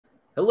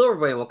Hello,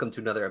 everybody, and welcome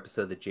to another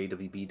episode of the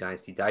JWB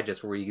Dynasty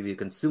Digest, where we give you a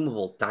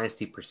consumable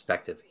Dynasty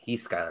perspective.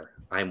 He's Skyler.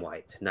 I'm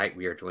Wyatt. Tonight,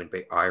 we are joined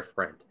by our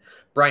friend,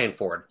 Brian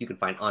Ford. You can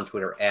find on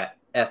Twitter at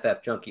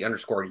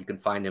FFJunkie_. You can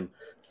find him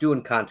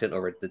doing content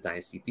over at the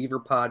Dynasty Fever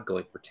Pod,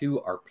 going for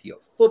 2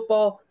 RPO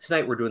football.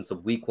 Tonight, we're doing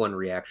some Week 1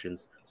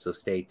 reactions, so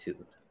stay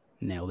tuned.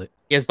 Nailed it.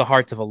 He has the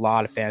hearts of a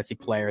lot of fantasy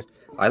players.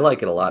 I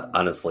like it a lot,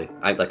 honestly.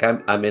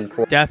 I'm in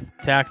for Death,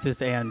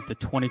 taxes, and the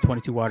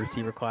 2022 wide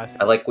receiver class.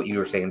 I like what you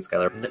were saying,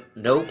 Skyler.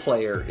 No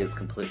player is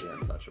completely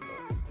untouchable.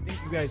 I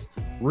think you guys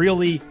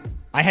really.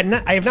 I have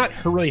not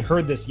really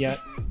heard this yet.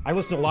 I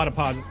listen to a lot of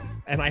pods,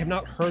 and I have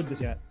not heard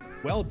this yet.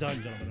 Well done,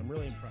 gentlemen. I'm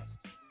really impressed.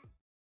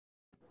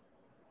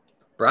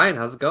 Brian,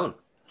 how's it going?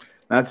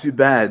 Not too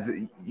bad.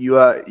 You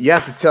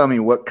have to tell me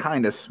what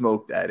kind of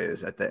smoke that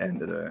is at the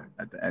end of the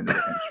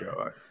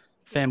intro.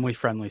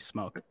 Family-friendly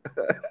smoke.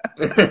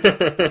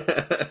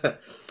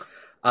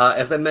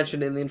 As I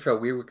mentioned in the intro,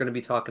 we were going to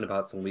be talking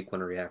about some Week 1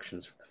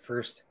 reactions for the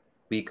first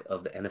week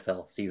of the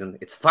NFL season.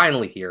 It's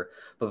finally here.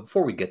 But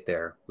before we get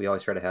there, we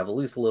always try to have at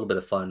least a little bit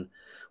of fun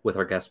with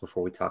our guests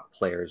before we talk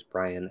players.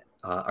 Brian,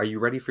 are you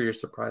ready for your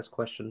surprise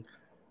question?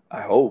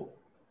 I hope.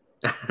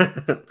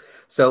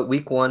 So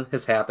Week 1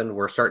 has happened.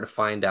 We're starting to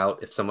find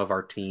out if some of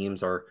our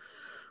teams are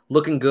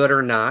looking good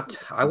or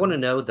not. I want to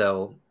know,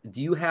 though,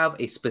 do you have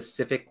a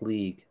specific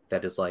league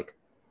that is like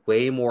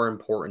way more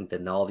important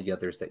than all the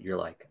others that you're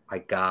like, I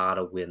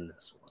gotta win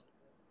this one?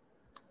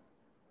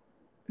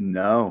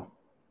 No.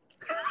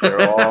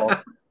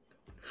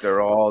 They're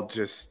all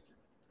just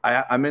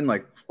I'm in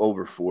like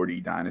over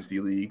 40 dynasty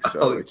leagues,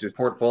 so it's just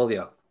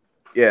portfolio.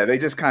 Yeah, they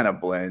just kind of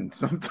blend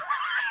sometimes.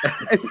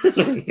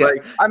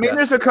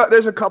 There's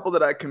a couple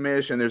that I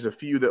commission. There's a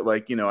few that,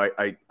 like,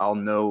 I'll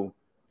know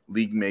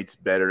league mates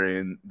better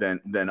in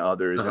than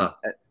others,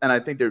 and I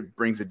think that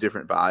brings a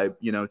different vibe,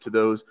 to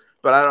those.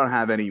 But I don't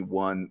have any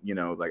one, I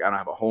don't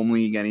have a home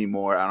league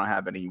anymore. I don't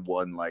have any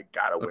one like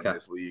gotta win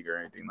this league or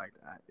anything like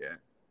that.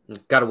 Yeah,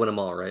 gotta win them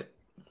all, right?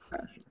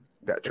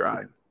 Got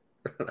tried.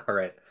 All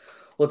right,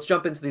 let's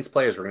jump into these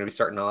players. We're going to be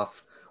starting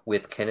off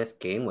with Kenneth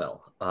Gainwell.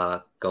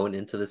 Going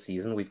into the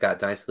season, we've got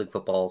Dynasty League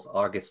Football's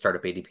August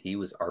startup ADP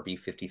was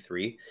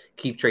RB53.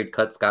 Keep Trade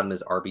Cuts got him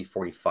as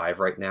RB45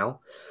 right now.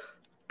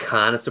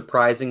 Kind of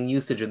surprising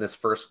usage in this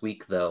first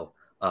week, though.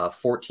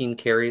 14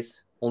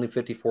 carries, only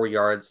 54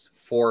 yards,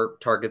 4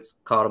 targets,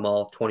 caught them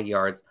all, 20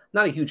 yards.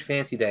 Not a huge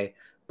fancy day,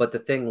 but the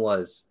thing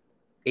was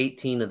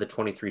 18 of the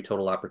 23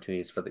 total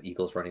opportunities for the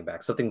Eagles running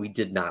back, something we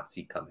did not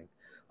see coming.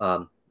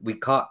 We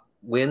caught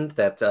wind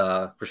that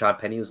Rashad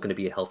Penny was going to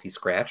be a healthy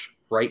scratch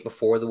right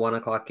before the 1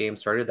 o'clock game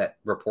started. That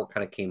report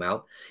kind of came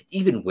out.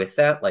 Even with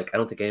that, I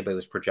don't think anybody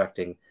was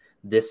projecting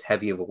this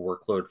heavy of a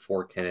workload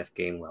for Kenneth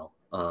Gainwell.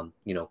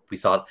 We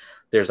saw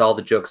there's all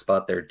the jokes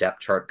about their depth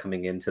chart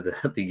coming into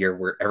the year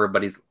where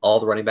all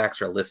the running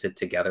backs are listed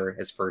together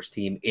as first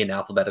team in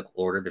alphabetical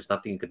order. There's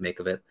nothing you could make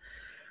of it.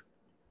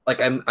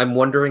 I'm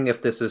wondering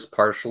if this is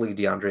partially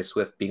DeAndre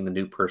Swift being the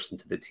new person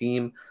to the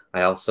team.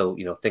 I also,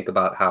 think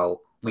about how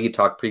we had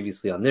talked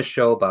previously on this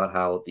show about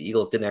how the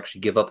Eagles didn't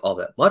actually give up all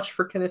that much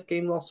for Kenneth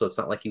Gainwell, so it's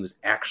not like he was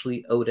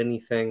actually owed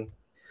anything.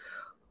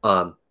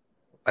 I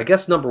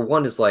guess number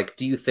one is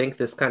do you think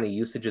this kind of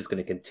usage is going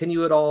to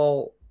continue at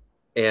all?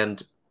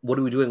 And what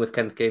are we doing with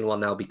Kenneth Gainwell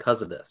now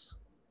because of this?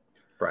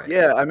 Brian?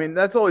 Yeah, I mean,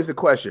 that's always the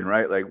question,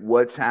 right? Like,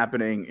 what's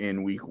happening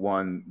in Week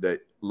 1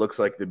 that looks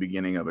like the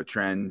beginning of a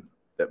trend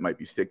that might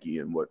be sticky,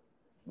 and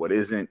what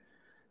isn't?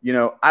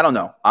 I don't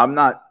know. I'm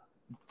not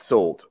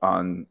sold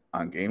on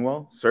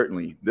Gainwell.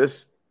 Certainly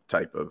this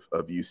type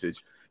of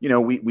usage.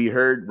 We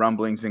heard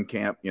rumblings in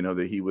camp,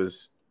 that he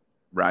was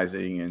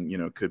rising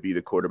and, could be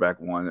the quarterback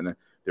one. And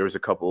there was a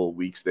couple of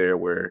weeks there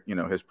where,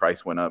 his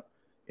price went up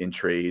in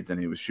trades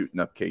and he was shooting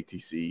up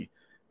KTC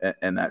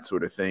and that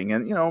sort of thing.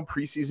 And,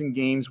 preseason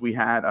games, we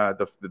had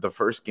the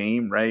first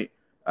game, right?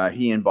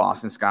 He and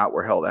Boston Scott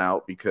were held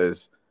out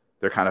because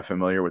they're kind of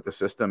familiar with the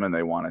system and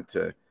they wanted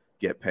to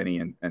get Penny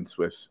and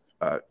Swift's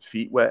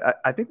feet wet.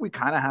 I think we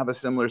kind of have a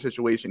similar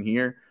situation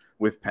here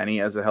with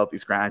Penny as a healthy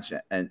scratch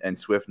and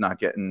Swift not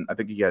getting, I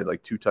think he had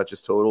like 2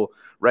 touches total,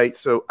 right?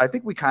 So I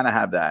think we kind of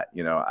have that,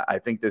 I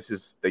think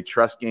they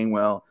trust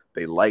Gainwell,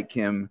 they like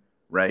him,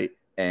 right?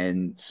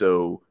 And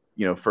so,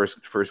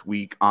 first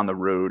week on the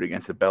road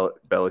against the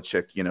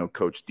Belichick,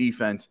 coach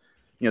defense,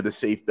 the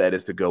safe bet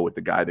is to go with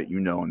the guy that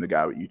and the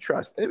guy that you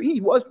trust.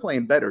 He was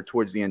playing better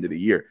towards the end of the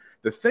year.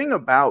 The thing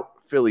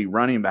about Philly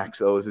running backs,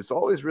 though, is it's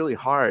always really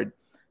hard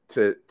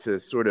to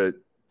sort of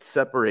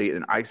separate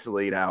and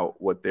isolate out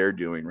what they're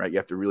doing, right? You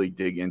have to really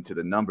dig into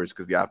the numbers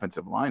because the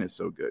offensive line is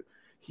so good.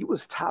 He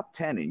was top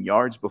 10 in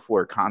yards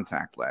before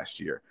contact last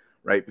year,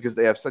 right? Because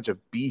they have such a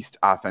beast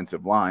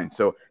offensive line.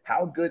 So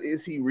how good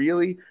is he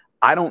really?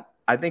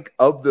 I think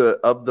of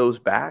those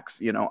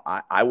backs,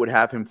 I would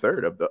have him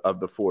third of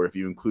the 4 if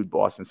you include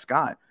Boston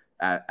Scott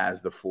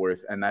as the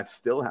 4th, and that's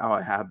still how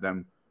I have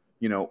them,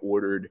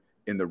 ordered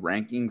in the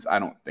rankings. I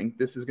don't think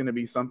this is going to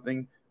be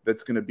something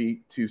that's going to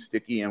be too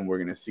sticky, and we're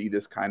going to see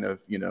this kind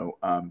of,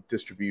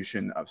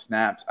 distribution of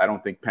snaps. I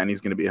don't think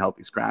Penny's going to be a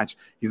healthy scratch.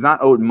 He's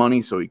not owed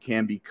money, so he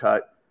can be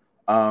cut.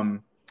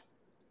 The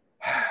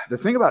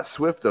thing about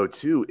Swift, though,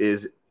 too,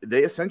 is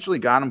they essentially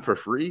got him for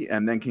free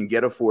and then can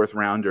get a 4th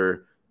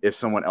rounder if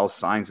someone else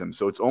signs him.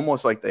 So it's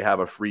almost like they have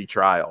a free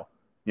trial.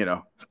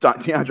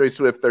 DeAndre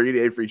Swift,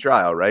 30-day free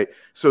trial, right?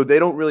 So they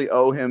don't really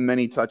owe him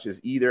many touches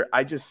either.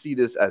 I just see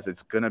this as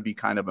it's going to be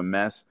kind of a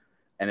mess.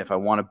 And if I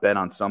want to bet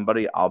on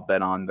somebody, I'll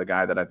bet on the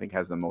guy that I think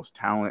has the most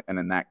talent. And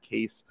in that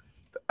case,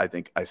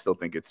 I still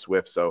think it's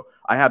Swift. So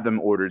I have them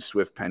ordered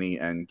Swift, Penny,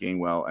 and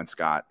Gainwell and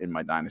Scott in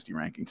my dynasty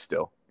rankings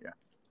still.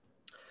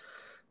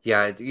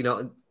 Yeah.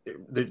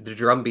 The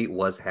drumbeat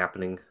was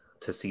happening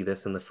to see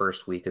this in the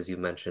first week, as you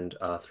mentioned,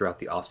 throughout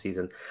the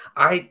offseason.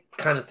 I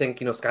kind of think,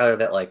 Skylar,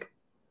 that like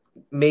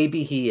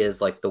maybe he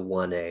is like the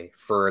 1A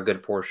for a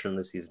good portion of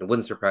the season. It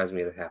wouldn't surprise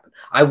me if it happened.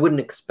 I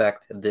wouldn't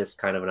expect this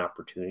kind of an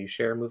opportunity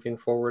share moving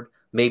forward.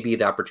 Maybe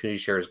the opportunity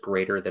share is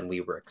greater than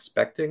we were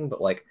expecting,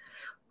 but like,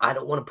 I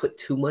don't want to put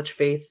too much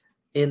faith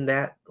in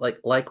that.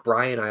 Like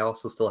Brian, I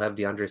also still have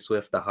DeAndre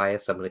Swift the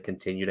highest. I'm going to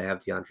continue to have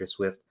DeAndre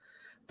Swift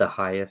the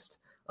highest.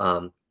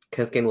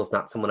 Kenneth Gainwell is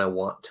not someone I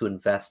want to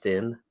invest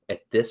in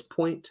at this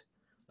point.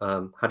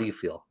 How do you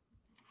feel?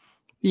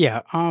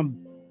 Yeah,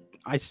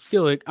 I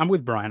feel like I'm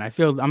with Brian. I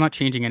feel I'm not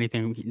changing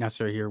anything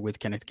necessarily here with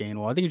Kenneth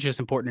Gainwell. I think it's just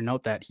important to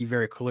note that he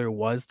very clearly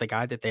was the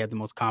guy that they had the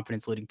most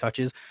confidence leading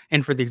touches.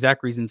 And for the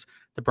exact reasons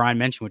that Brian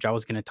mentioned, which I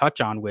was going to touch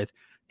on with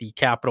the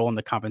capital and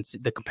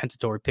the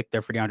compensatory pick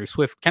there for DeAndre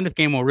Swift, Kenneth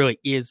Gainwell really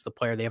is the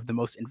player they have the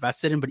most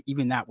invested in. But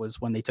even that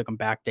was when they took him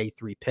back day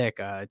 3 pick.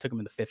 It took him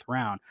in the 5th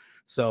round.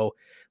 So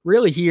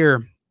really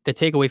here, the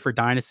takeaway for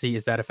Dynasty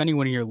is that if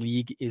anyone in your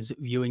league is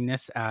viewing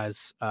this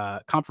as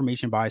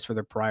confirmation bias for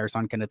their priors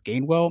on Kenneth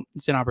Gainwell,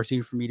 it's an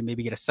opportunity for me to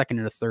maybe get a 2nd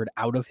and a 3rd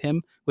out of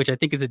him, which I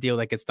think is a deal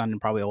that gets done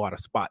in probably a lot of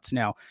spots.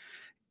 Now,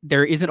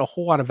 there isn't a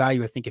whole lot of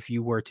value, I think, if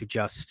you were to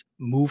just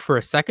move for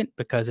a second,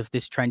 because if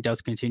this trend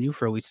does continue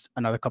for at least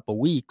another couple of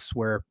weeks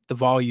where the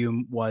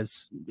volume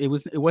it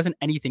wasn't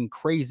anything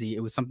crazy.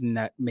 It was something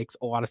that makes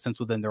a lot of sense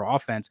within their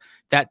offense.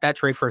 That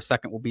trade for a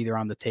second will be there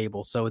on the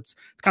table. So it's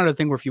kind of the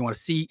thing where if you want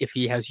to see if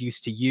he has use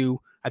to you,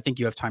 I think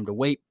you have time to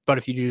wait. But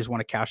if you do just want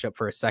to cash up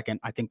for a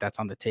second, I think that's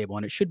on the table.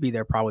 And it should be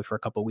there probably for a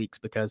couple of weeks,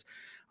 because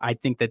I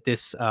think that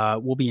this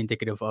will be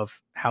indicative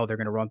of how they're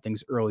going to run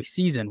things early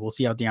season. We'll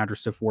see how DeAndre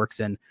Swift works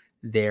in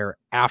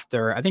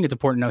thereafter. I think it's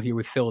important to note here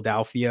with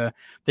Philadelphia,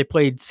 they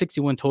played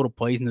 61 total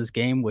plays in this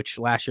game, which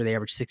last year they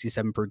averaged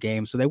 67 per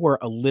game. So they were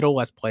a little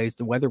less plays.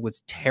 The weather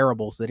was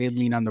terrible, so they did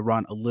lean on the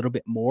run a little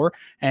bit more.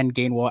 And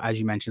Gainwell, as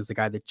you mentioned, is the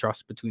guy that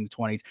trusts between the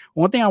 20s.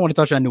 One thing I want to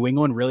touch on New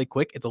England really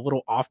quick. It's a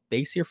little off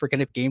base here for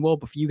Kenneth Gainwell,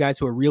 but for you guys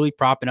who are really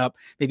propping up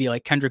maybe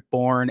like Kendrick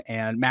Bourne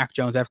and Mac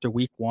Jones after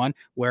week 1,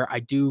 where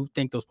I do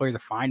think those players are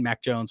fine.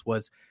 Mac Jones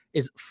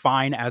is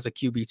fine as a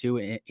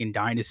QB2 in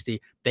Dynasty.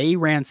 They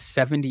ran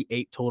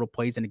 78 total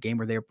plays in a game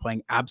where they were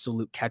playing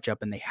absolute catch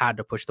up and they had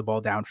to push the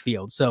ball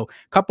downfield. So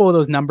a couple of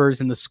those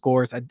numbers and the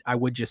scores, I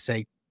would just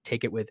say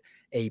take it with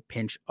a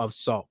pinch of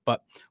salt.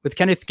 But with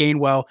Kenneth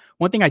Gainwell,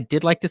 one thing I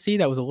did like to see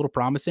that was a little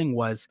promising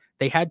was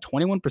they had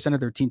 21% of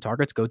their team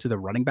targets go to the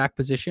running back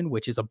position,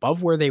 which is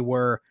above where they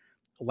were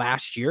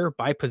last year.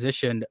 By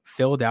position,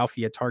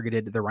 Philadelphia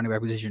targeted the running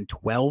back position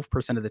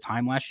 12% of the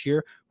time last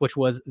year, which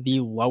was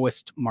the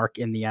lowest mark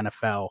in the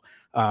NFL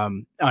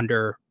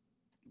under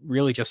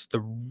really just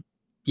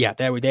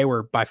they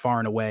were by far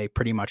and away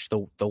pretty much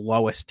the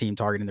lowest team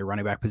targeting the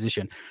running back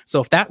position.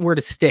 So if that were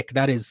to stick,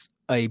 that is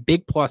a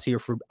big plus here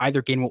for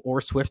either Gainwell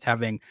or Swift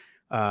having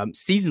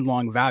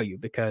season-long value,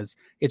 because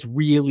it's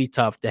really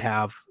tough to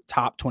have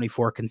top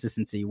 24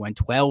 consistency when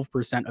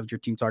 12% of your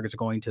team targets are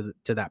going to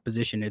that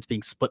position. It's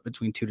being split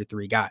between 2 to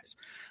 3 guys.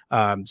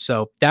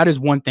 So that is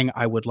one thing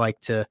I would like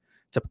to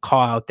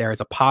call out there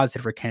as a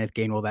positive for Kenneth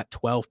Gainwell, that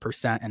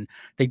 12%. And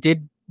they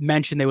did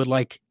mention they would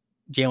like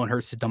Jalen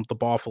Hurts to dump the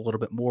ball for a little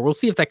bit more. We'll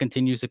see if that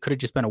continues. It could have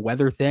just been a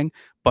weather thing,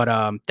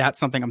 but that's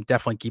something I'm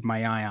definitely keeping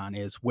my eye on,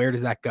 is where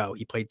does that go?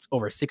 He played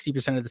over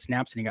 60% of the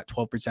snaps and he got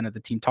 12% of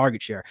the team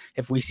target share.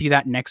 If we see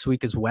that next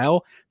week as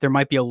well, there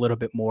might be a little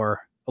bit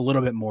more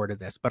to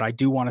this, but I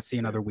do want to see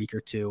another week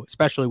or two,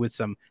 especially with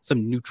some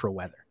neutral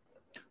weather.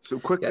 So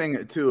quick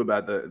thing too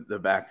about the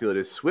backfield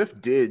is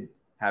Swift did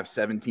have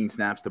 17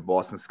 snaps to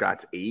Boston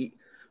Scott's 8.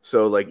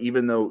 So, like,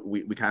 even though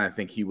we kind of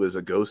think he was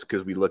a ghost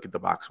because we look at the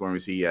box score and we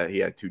see he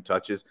had 2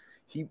 touches,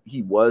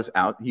 he was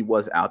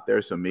out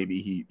there. So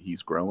maybe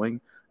he's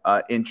growing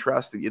in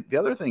trust. The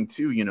other thing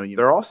too,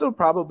 they're also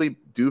probably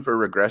due for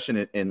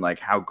regression in like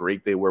how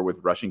great they were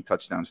with rushing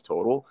touchdowns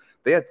total.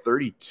 They had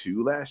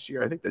 32 last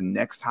year. I think the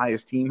next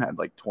highest team had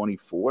like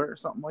 24 or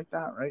something like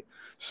that, right?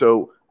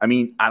 So, I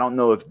mean, I don't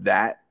know if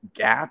that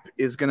gap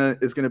is gonna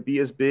be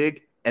as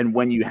big. And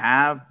when you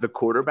have the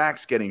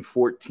quarterbacks getting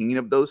 14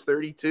 of those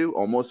 32,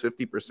 almost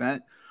 50%,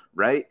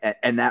 right?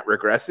 And that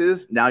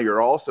regresses, now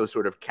you're also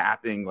sort of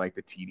capping like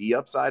the TD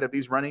upside of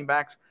these running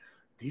backs.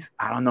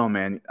 I don't know,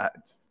 man.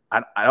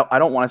 I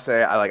don't want to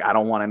say I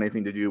don't want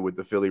anything to do with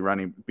the Philly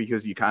running,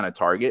 because you kind of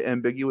target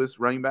ambiguous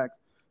running backs.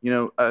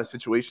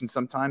 situations.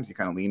 Sometimes you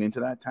kind of lean into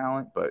that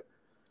talent, but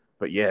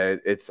yeah,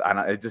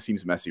 it just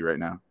seems messy right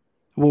now.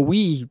 Well,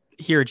 we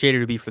here at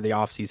JWB for the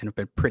offseason have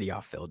been pretty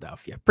off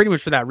Philadelphia, pretty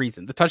much for that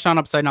reason. The touchdown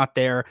upside not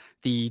there,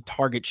 the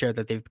target share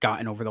that they've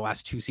gotten over the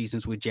last 2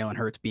 seasons with Jalen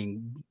Hurts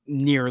being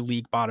near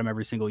league bottom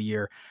every single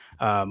year.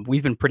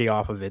 We've been pretty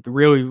off of it.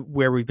 Really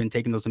where we've been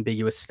taking those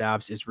ambiguous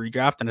stabs is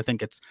redraft, and I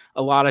think it's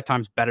a lot of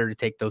times better to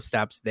take those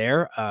stabs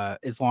there.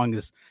 As long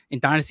as in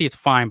Dynasty it's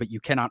fine, but you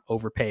cannot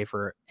overpay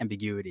for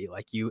ambiguity.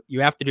 Like you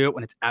have to do it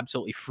when it's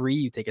absolutely free.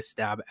 You take a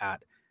stab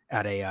at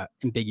a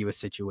ambiguous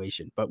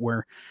situation, but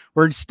we're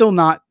still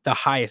not the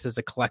highest as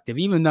a collective,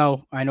 even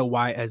though I know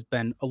Wyatt has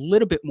been a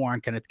little bit more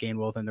on Kenneth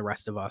Gainwell than the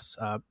rest of us,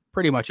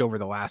 pretty much over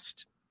the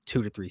last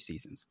 2 to 3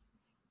 seasons.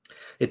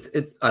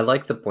 I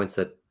like the points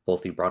that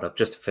both you brought up.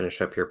 Just to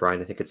finish up here,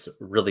 Brian, I think it's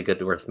really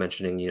good, worth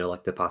mentioning,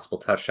 like the possible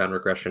touchdown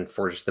regression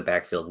for just the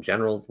backfield in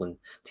general. When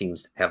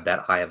teams have that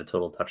high of a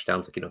total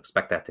touchdowns, like,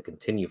 expect that to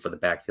continue for the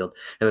backfield.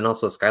 And then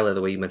also, Skylar,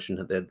 the way you mentioned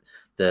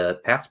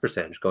the pass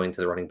percentage going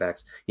to the running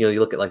backs, you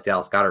look at like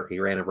Dallas Goedert, he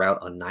ran a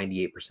route on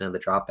 98% of the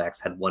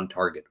dropbacks, had 1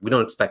 target. We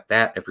don't expect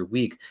that every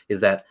week.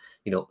 Is that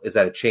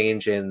a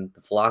change in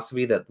the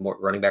philosophy that more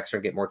running backs are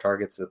going to get more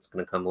targets? It's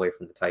going to come away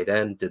from the tight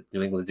end. Did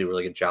New England do a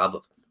really good job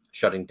of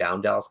shutting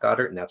down Dallas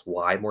Goedert, and that's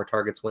why more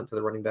targets went to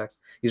the running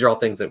backs? These are all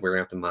things that we're going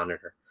to have to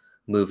monitor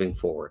moving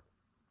forward.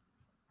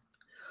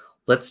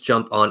 Let's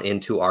jump on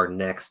into our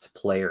next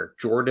player,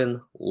 Jordan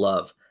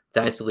Love.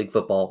 Dynasty League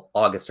Football,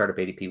 August startup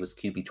ADP was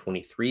QB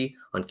 23.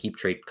 On Keep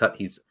Trade Cut,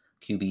 he's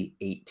QB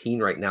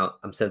 18 right now.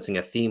 I'm sensing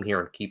a theme here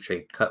on Keep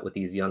Trade Cut with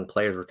these young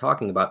players we're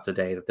talking about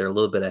today, that they're a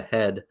little bit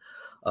ahead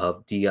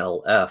of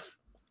DLF.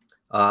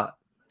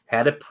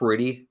 Had a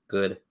pretty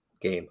good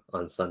game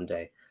on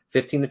Sunday.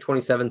 15 to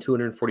 27,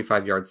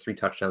 245 yards, 3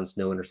 touchdowns,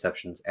 no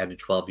interceptions, added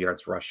 12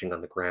 yards rushing on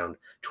the ground,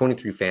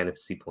 23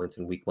 fantasy points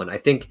in week 1. I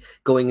think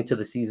going into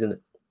the season,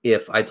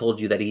 if I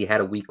told you that he had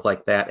a week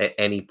like that at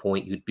any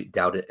point, you'd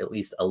doubt it at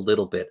least a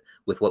little bit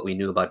with what we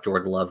knew about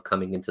Jordan Love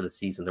coming into the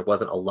season. There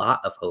wasn't a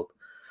lot of hope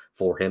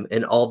for him.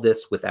 And all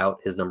this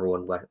without his number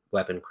 1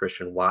 weapon,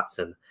 Christian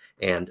Watson,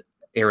 and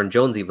Aaron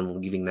Jones even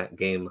leaving that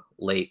game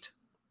late.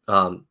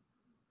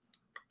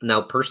 Now,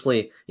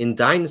 personally, in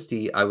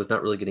Dynasty, I was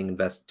not really getting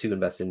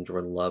invested in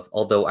Jordan Love,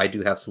 although I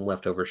do have some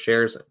leftover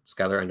shares.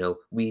 Skylar, I know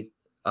we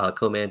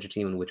co-manage a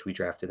team in which we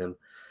drafted him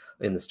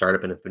in the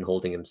startup and have been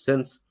holding him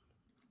since.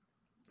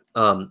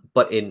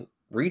 But in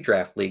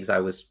redraft leagues, I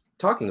was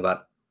talking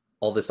about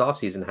all this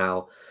offseason,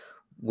 how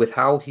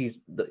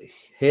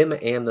him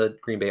and the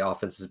Green Bay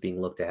offense is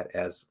being looked at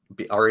as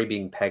already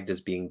being pegged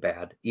as being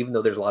bad, even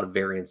though there's a lot of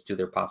variance to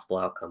their possible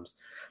outcomes.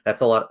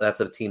 That's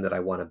a team that I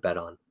want to bet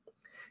on.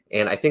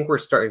 And I think we're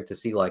starting to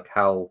see like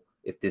how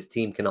if this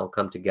team can all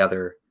come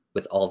together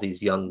with all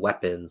these young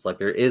weapons, like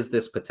there is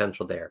this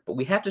potential there. But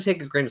we have to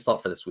take a grain of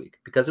salt for this week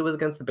because it was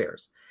against the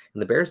Bears.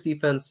 And the Bears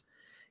defense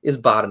is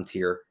bottom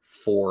tier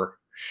for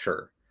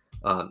sure.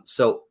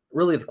 So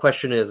really the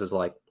question is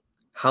like,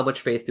 how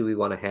much faith do we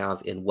want to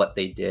have in what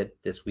they did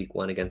this week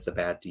 1 against a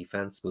bad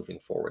defense moving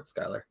forward,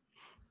 Skylar?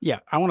 Yeah,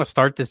 I want to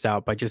start this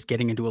out by just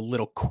getting into a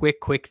little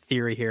quick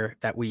theory here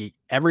that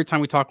every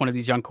time we talk one of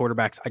these young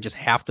quarterbacks, I just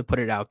have to put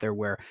it out there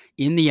where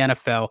in the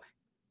NFL,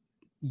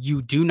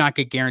 you do not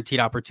get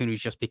guaranteed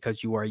opportunities just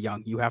because you are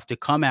young. You have to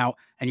come out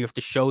and you have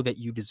to show that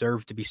you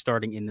deserve to be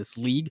starting in this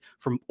league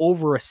from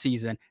over a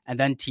season, and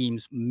then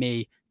teams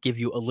may give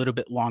you a little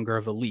bit longer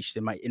of a leash.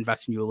 They might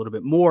invest in you a little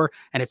bit more,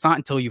 and it's not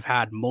until you've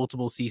had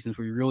multiple seasons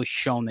where you've really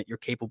shown that you're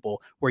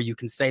capable where you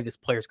can say this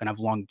player is going to have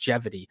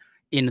longevity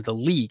in the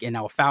league. And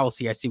now a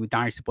fallacy I see with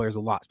Dynasty players a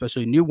lot,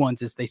 especially new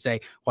ones, is they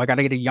say, well, I got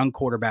to get a young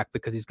quarterback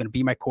because he's going to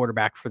be my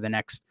quarterback for the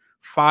next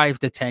 5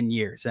 to 10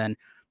 years. And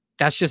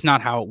that's just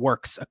not how it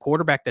works. A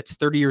quarterback that's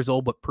 30 years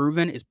old but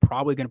proven is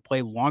probably going to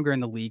play longer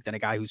in the league than a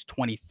guy who's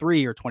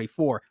 23 or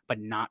 24 but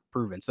not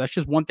proven. So that's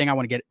just one thing I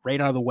want to get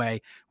right out of the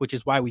way, which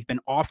is why we've been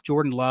off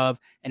Jordan Love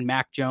and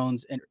Mac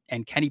Jones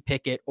and Kenny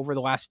Pickett over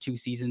the last 2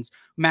 seasons.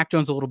 Mac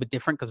Jones a little bit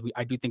different because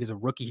I do think as a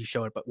rookie he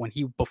showed it, but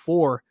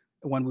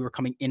when we were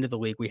coming into the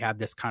league, we had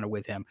this kind of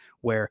with him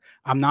where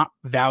I'm not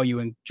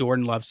valuing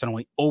Jordan Love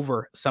suddenly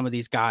over some of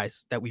these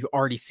guys that we've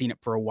already seen it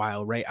for a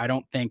while, right? I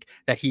don't think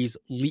that he's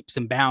leaps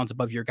and bounds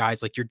above your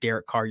guys like your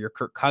Derek Carr, your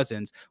Kirk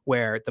Cousins,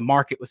 where the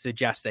market would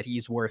suggest that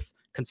he's worth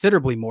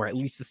considerably more, at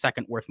least a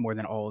second worth more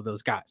than all of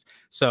those guys.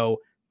 So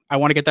I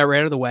want to get that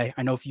right out of the way.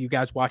 I know if you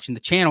guys watching the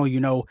channel,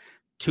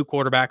 2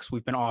 quarterbacks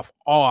we've been off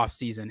all off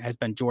season has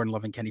been Jordan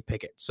Love and Kenny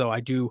Pickett. So I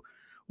do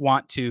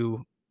want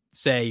to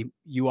say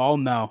you all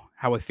know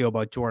how I feel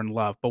about Jordan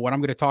Love, but what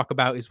I'm going to talk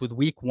about is with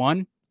week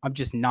 1, I'm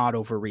just not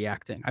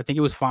overreacting. I think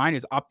it was fine,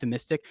 is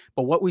optimistic,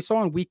 but what we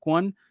saw in week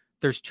 1,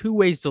 there's 2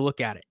 ways to look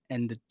at it,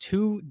 and the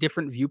 2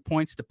 different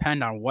viewpoints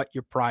depend on what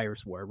your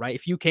priors were, right?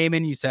 If you came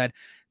in and you said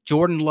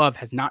Jordan Love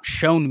has not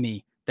shown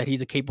me that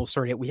he's a capable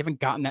starter yet, we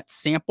haven't gotten that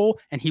sample,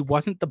 and he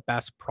wasn't the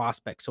best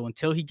prospect, so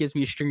until he gives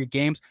me a string of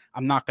games,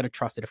 I'm not going to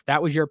trust it. If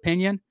that was your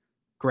opinion,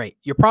 great.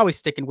 You're probably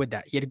sticking with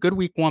that. He had a good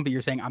week 1, but you're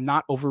saying I'm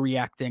not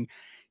overreacting.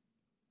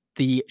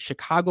 The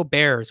Chicago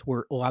Bears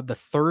were allowed the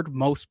third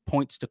most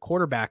points to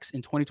quarterbacks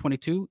in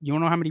 2022. You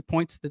don't know how many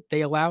points that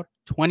they allowed?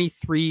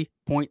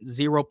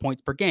 23.0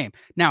 points per game.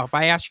 Now, if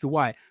I ask you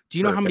why, do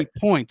you know how many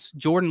points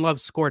Jordan Love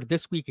scored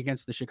this week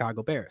against the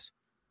Chicago Bears?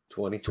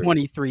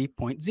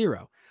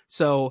 23.0.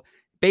 So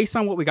based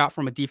on what we got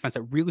from a defense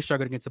that really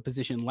struggled against the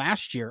position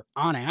last year,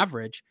 on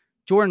average,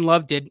 Jordan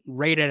Love did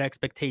right at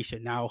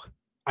expectation. Now,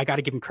 I got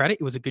to give him credit.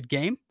 It was a good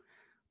game,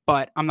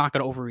 but I'm not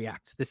going to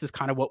overreact. This is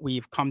kind of what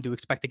we've come to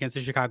expect against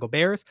the Chicago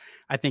Bears.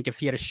 I think if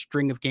he had a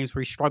string of games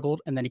where he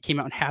struggled and then he came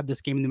out and had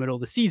this game in the middle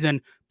of the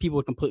season, people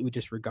would completely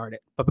disregard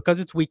it. But because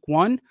it's week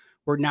one,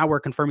 we're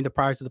confirming the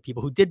priors of the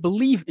people who did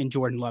believe in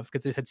Jordan Love,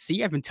 because they said,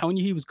 see, I've been telling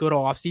you he was good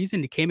all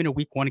offseason. He came into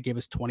week one and gave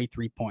us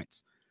 23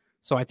 points.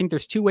 So I think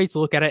there's two ways to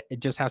look at it.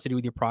 It just has to do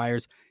with your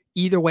priors.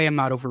 Either way, I'm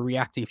not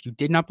overreacting. If you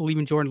did not believe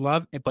in Jordan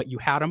Love, but you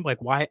had him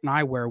like Wyatt and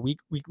I, where we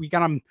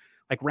got him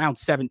like round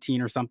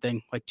 17 or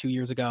something like 2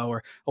 years ago,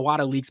 or a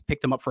lot of leagues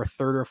picked him up for a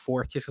third or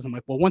fourth, just because I'm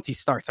like, well, once he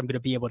starts, I'm going to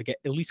be able to get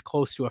at least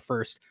close to a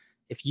first.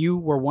 If you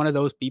were one of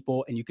those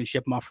people and you can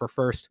ship him off for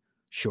first,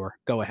 sure,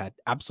 go ahead.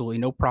 Absolutely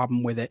no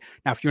problem with it.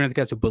 Now, if you're one of the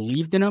guys who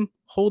believed in him,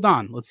 hold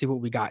on. Let's see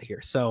what we got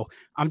here. So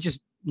I'm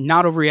just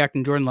not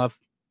overreacting Jordan Love,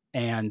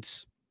 and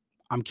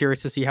I'm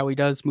curious to see how he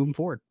does moving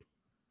forward.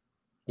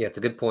 Yeah, it's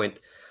a good point.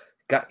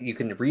 You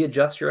can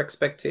readjust your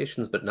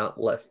expectations, but not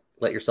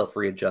let yourself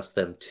readjust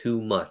them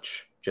too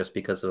much just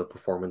because of a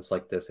performance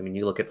like this. I mean,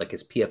 you look at like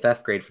his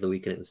PFF grade for the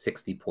week and it was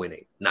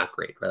 60.8. Not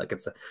great, right? Like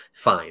it's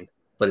fine,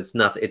 but it's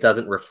not. It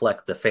doesn't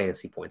reflect the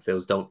fantasy points.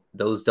 Those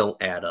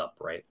don't add up,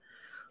 right?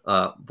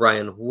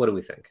 Brian, what do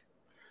we think?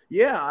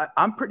 Yeah,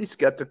 I'm pretty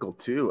skeptical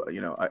too.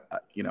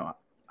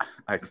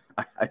 I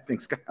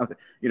think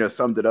Skyler,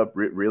 summed it up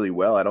really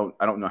well. I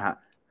don't know how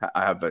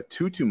I have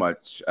too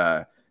much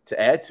to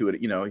add to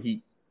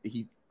it.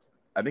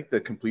 I think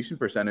the completion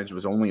percentage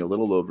was only a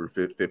little over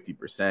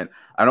 50%.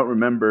 I don't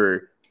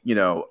remember,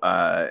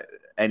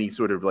 any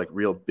sort of like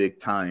real big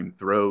time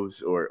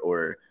throws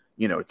or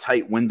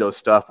tight window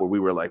stuff where we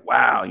were like,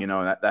 wow,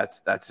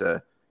 that's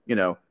a,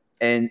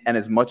 and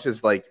as much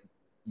as like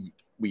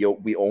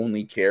we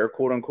only care,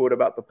 quote unquote,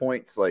 about the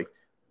points, like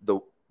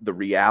the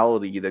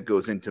reality that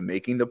goes into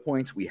making the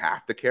points, we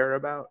have to care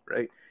about.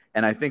 Right.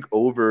 And I think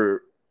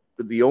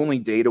the only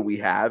data we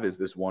have is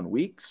this 1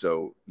 week.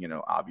 So,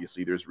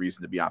 obviously there's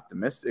reason to be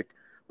optimistic,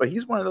 but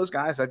he's one of those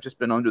guys I've just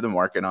been under the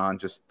market on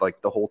just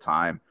like the whole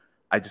time.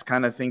 I just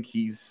kind of think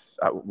he's,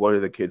 what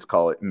do the kids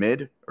call it?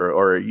 Mid or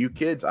are you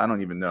kids? I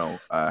don't even know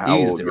how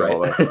old you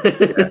all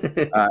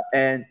are.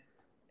 And,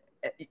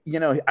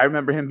 I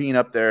remember him being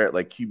up there at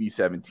like QB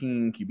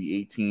 17, QB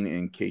 18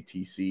 in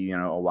KTC,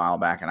 a while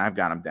back. And I've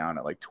got him down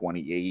at like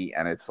 28.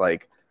 And it's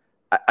like,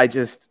 I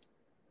just,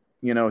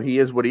 he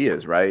is what he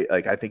is, right?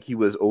 Like, I think he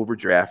was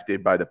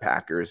overdrafted by the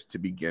Packers to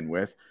begin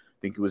with. I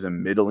think he was a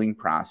middling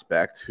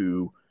prospect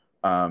who,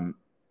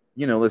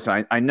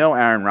 listen, I know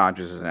Aaron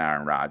Rodgers is an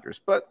Aaron Rodgers,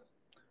 but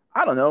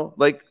I don't know,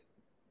 like,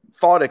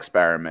 thought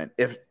experiment.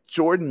 If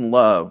Jordan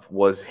Love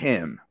was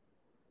him,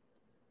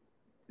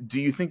 do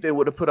you think they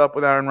would have put up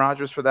with Aaron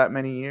Rodgers for that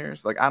many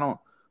years? Like, I don't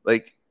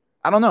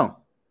know.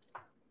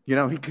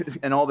 He could,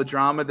 and all the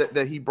drama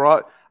that he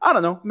brought, I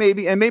don't know,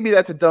 maybe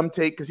that's a dumb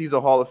take because he's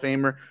a Hall of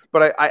Famer.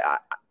 But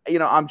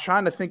I'm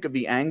trying to think of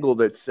the angle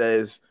that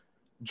says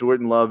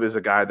Jordan Love is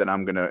a guy that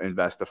I'm going to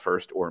invest a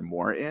first or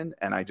more in,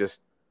 and I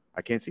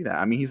can't see that.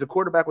 I mean, he's a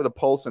quarterback with a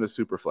pulse and a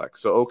super flex,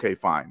 so okay,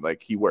 fine,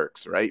 like he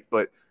works, right?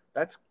 But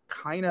that's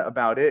kind of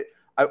about it.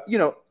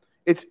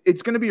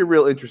 It's going to be a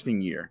real interesting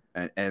year,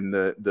 and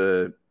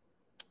the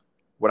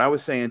what I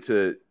was saying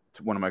to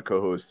one of my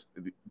co-hosts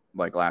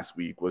like last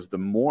week was the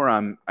more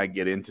I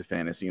get into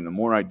fantasy and the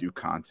more I do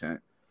content,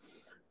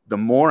 the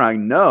more I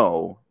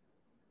know,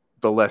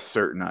 the less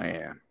certain I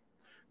am,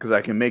 because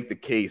I can make the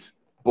case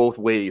both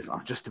ways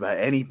on just about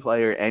any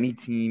player, any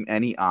team,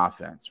 any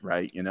offense,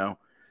 right?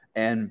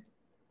 And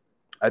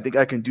I think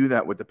I can do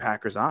that with the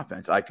Packers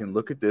offense. I can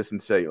look at this and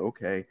say,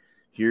 okay,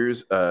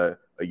 here's a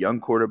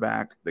young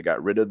quarterback that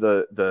got rid of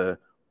the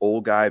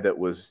old guy that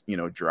was,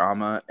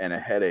 drama and a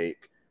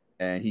headache,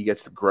 and he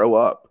gets to grow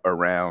up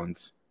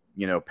around,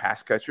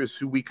 pass catchers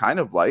who we kind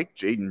of like,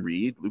 Jaden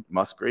Reed, Luke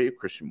Musgrave,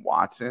 Christian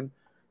Watson.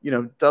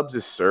 Dubs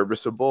is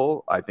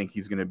serviceable. I think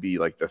he's going to be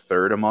like the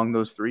third among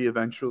those three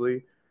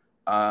eventually.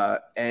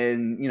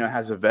 And,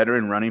 has a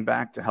veteran running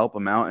back to help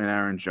him out in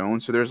Aaron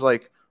Jones. So there's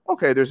like,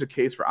 okay, there's a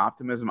case for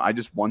optimism. I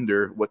just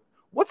wonder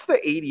what's the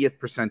 80th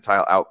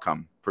percentile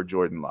outcome for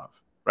Jordan Love,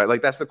 right?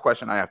 Like that's the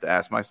question I have to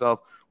ask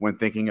myself when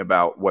thinking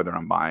about whether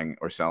I'm buying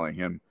or selling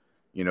him.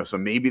 So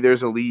maybe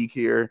there's a league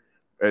here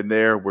and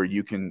there where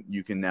you can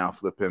now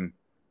flip him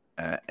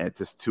to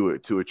a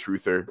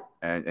truther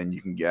and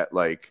you can get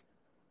like,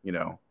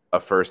 a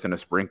first and a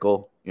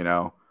sprinkle,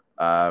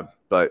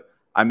 but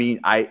I mean,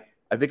 I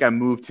think I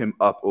moved him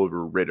up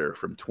over Ritter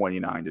from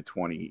 29 to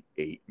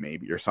 28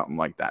 maybe or something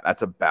like that.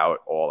 That's about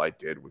all I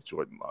did with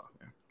Jordan Love.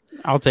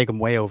 Yeah. I'll take him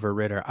way over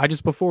Ritter.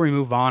 Before we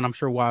move on, I'm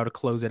sure Wild to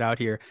close it out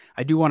here,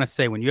 I do want to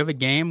say when you have a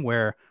game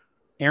where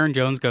Aaron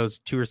Jones goes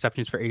 2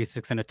 receptions for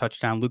 86 and a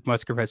touchdown. Luke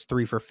Musgrave has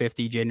 3 for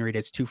 50. Jaden Reed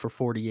has 2 for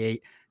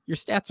 48. Your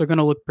stats are going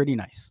to look pretty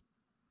nice.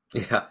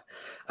 Yeah,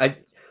 I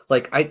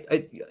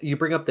you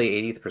bring up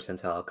the 80th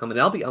percentile outcome, and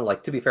I'll be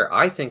like, to be fair,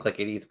 I think like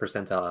 80th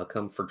percentile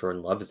outcome for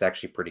Jordan Love is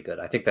actually pretty good.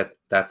 I think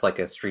that's like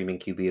a streaming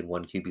QB in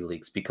 1 QB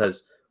leagues,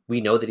 because we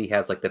know that he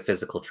has like the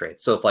physical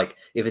traits. So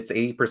if it's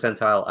 80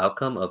 percentile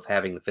outcome of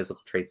having the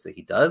physical traits that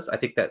he does, I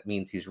think that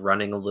means he's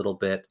running a little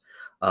bit.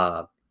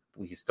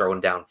 He's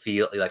throwing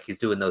downfield, like he's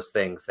doing those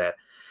things that,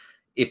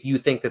 if you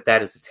think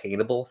that is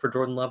attainable for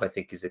Jordan Love, I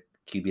think he's a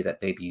QB that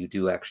maybe you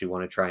do actually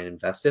want to try and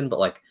invest in. But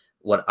like,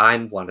 what I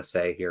want to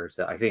say here is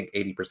that I think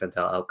 80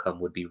 percentile outcome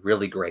would be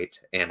really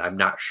great, and I'm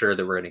not sure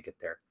that we're going to get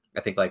there.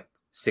 I think like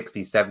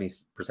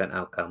 60-70%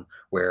 outcome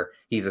where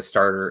he's a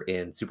starter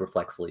in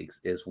Superflex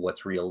leagues is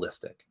what's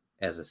realistic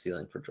as a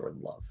ceiling for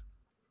Jordan Love.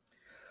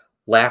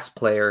 Last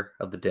player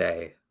of the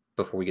day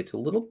before we get to a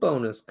little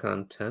bonus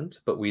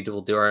content, but we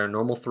will do our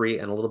normal 3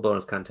 and a little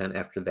bonus content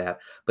after that.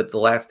 But the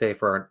last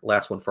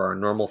one for our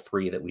normal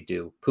 3 that we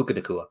do, Puka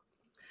Nacua.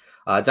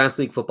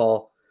 Dynasty League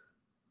Football,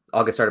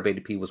 August startup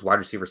ADP was wide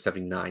receiver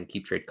 79.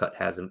 Keep Trade Cut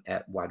has him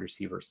at wide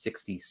receiver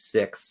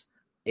 66.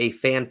 A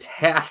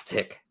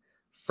fantastic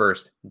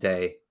first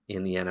day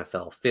in the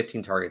NFL.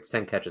 15 targets,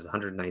 10 catches,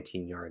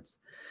 119 yards,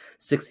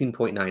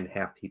 16.9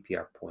 half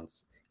PPR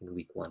points in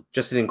week 1.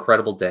 Just an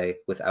incredible day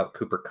without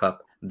Cooper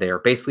Kupp there.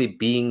 Basically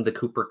being the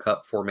Cooper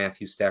Kupp for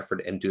Matthew Stafford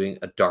and doing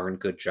a darn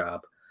good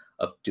job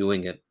of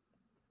doing it.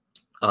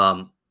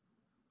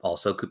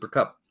 Also, Cooper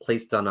Kupp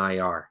placed on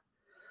IR,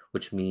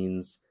 which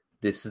means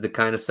this is the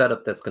kind of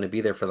setup that's going to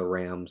be there for the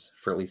Rams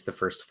for at least the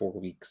first 4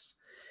 weeks.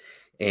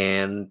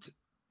 And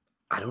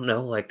I don't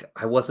know, like,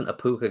 I wasn't a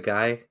Puka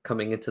guy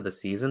coming into the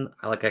season.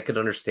 I could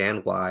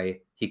understand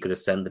why he could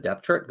ascend the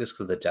depth chart, just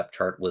because the depth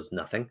chart was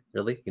nothing,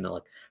 really. You know,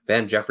 like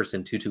Van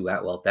Jefferson, Tutu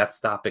Atwell, that's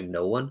stopping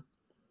no one.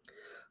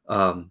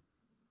 But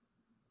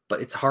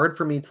it's hard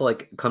for me to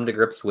like come to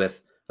grips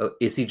with,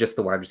 is he just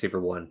the wide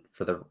receiver 1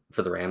 for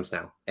the Rams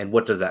now? And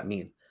what does that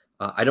mean?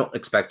 I don't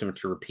expect him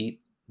to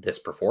repeat this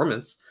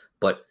performance,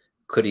 but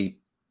could he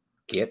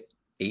get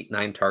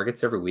 8-9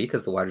 targets every week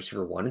as the wide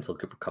receiver 1 until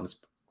Cooper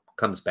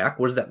comes back?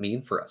 What does that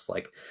mean for us?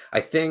 Like, I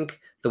think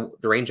the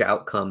range of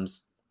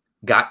outcomes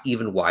got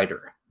even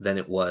wider than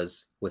it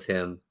was with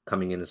him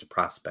coming in as a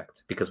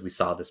prospect, because we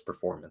saw this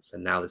performance,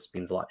 and now this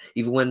means a lot.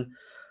 Even when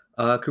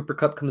Cooper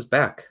Kupp comes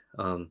back,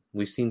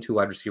 we've seen 2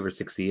 wide receivers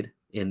succeed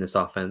in this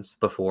offense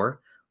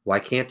before. Why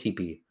can't he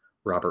be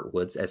Robert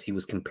Woods, as he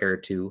was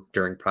compared to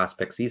during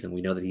prospect season?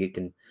 We know that he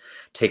can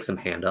take some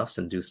handoffs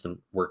and do some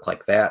work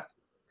like that.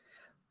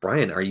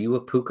 Brian, are you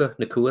a Puka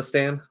Nacua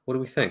stan? What do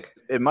we think?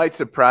 It might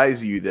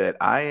surprise you that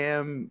I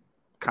am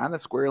kind of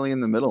squarely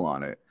in the middle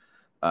on it.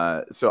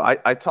 So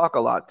I talk a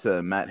lot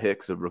to Matt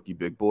Hicks of Rookie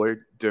Big Boy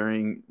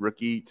during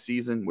rookie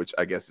season, which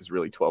I guess is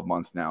really 12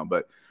 months now.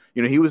 But,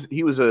 you know, he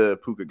was a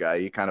Puka guy.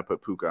 He kind of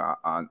put Puka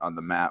on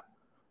the map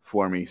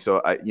for me.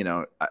 So,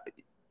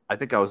 I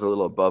think I was a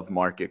little above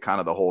market kind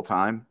of the whole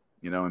time,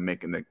 you know, and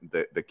making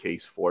the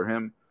case for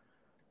him.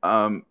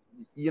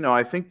 You know,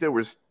 I think there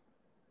was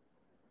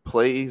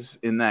plays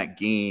in that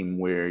game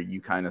where you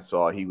kind of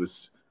saw he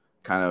was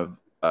kind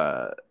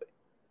of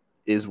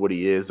is what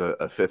he is, a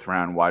 5th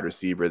round wide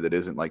receiver that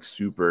isn't like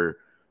super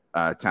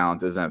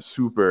talented, doesn't have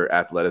super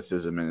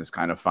athleticism, and is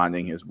kind of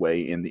finding his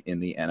way in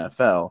the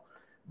NFL.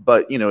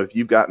 But, you know, if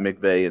you've got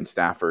McVay and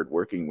Stafford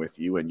working with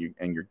you and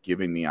you're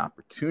giving the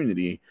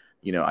opportunity,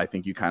 you know, I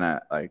think you kind of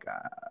like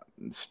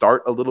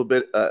start a little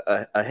bit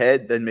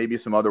ahead than maybe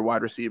some other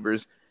wide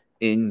receivers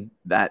in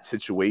that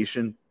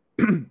situation.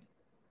 You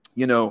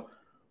know,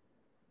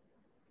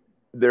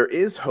 there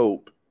is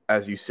hope,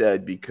 as you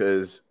said,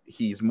 because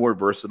he's more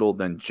versatile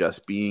than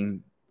just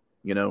being,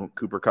 you know,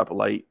 Cooper Kupp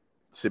light,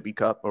 sippy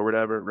cup or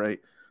whatever, right?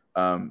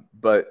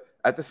 But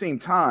at the same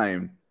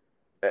time,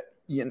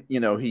 you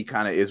know, he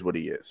kind of is what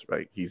he is,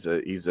 right? He's a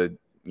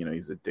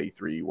day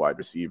 3 wide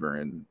receiver,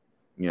 and,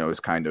 you know,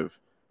 is kind of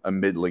a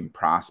middling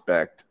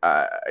prospect.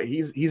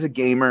 He's a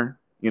gamer,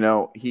 you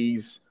know.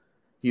 He's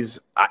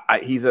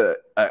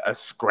a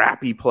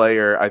scrappy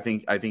player. I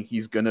think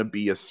he's gonna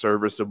be a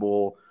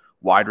serviceable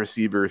wide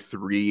receiver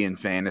 3 in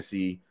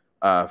fantasy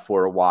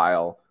for a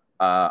while.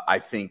 I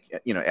think,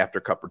 you know, after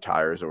Kupp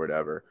retires or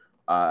whatever.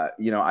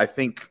 You know, I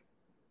think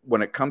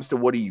when it comes to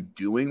what are you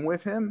doing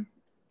with him,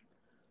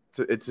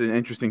 it's an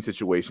interesting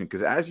situation,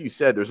 because, as you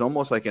said, there's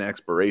almost like an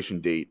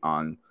expiration date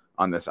on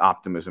this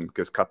optimism,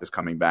 because Kupp is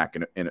coming back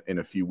in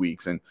a few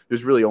weeks, and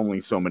there's really only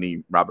so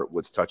many Robert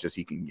Woods touches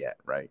he can get,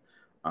 right?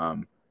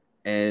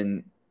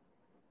 And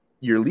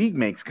your league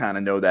mates kind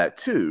of know that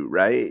too,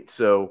 right?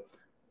 So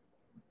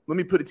let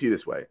me put it to you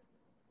this way.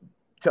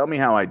 Tell me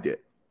how I did.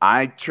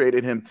 I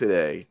traded him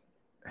today,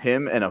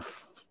 him and a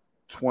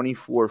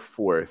 24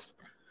 4th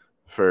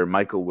for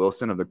Michael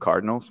Wilson of the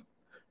Cardinals,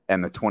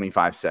 and the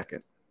 25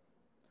 second.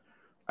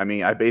 I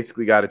mean, I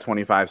basically got a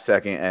 25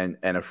 second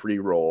and a free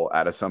roll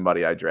out of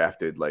somebody I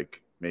drafted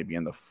like maybe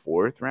in the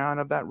 4th round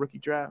of that rookie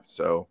draft.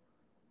 So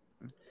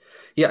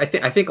Yeah,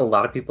 I think a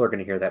lot of people are going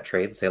to hear that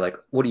trade and say, like,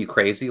 what are you,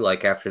 crazy?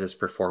 Like, after this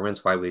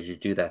performance, why would you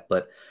do that?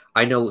 But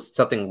I know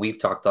something we've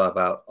talked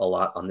about a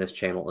lot on this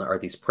channel are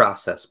these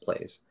process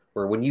plays,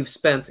 where when you've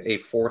spent a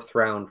fourth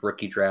round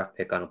rookie draft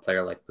pick on a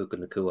player like Puka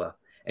Nacua,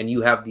 and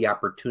you have the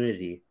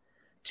opportunity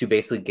to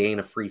basically gain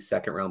a free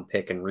second round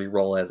pick and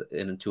re-roll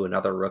into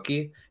another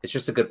rookie, it's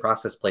just a good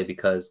process play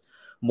because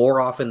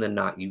more often than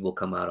not, you will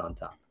come out on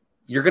top.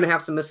 You're going to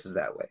have some misses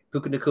that way.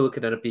 Puka Nacua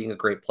could end up being a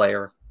great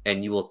player,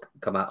 and you will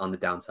come out on the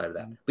downside of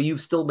that. But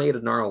you've still made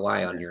an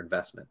ROI on your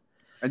investment.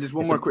 And just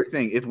one more quick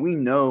thing. If we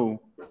know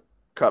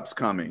Cup's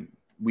coming,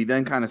 we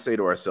then kind of say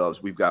to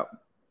ourselves, we've got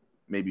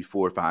maybe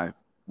 4 or 5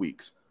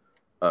 weeks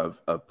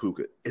of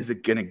Puka. Is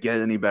it going to get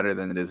any better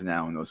than it is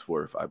now in those 4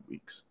 or 5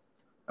 weeks?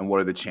 And what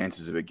are the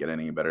chances of it getting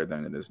any better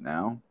than it is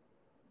now?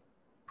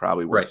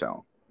 Probably worth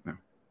selling. Yeah.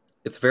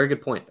 It's a very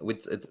good point.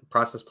 It's a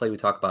process play we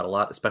talk about a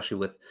lot, especially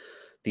with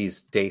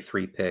these day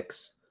 3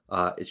 picks.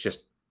 It's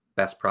just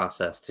best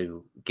process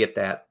to get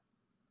that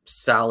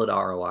solid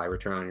ROI,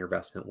 return on your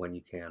investment, when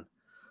you can.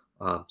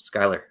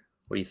 Skylar,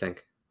 what do you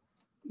think?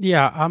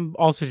 Yeah, I'm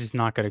also just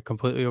not going to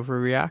completely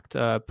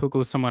overreact. Puka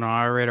was someone on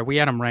our radar. We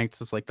had him ranked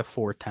as like the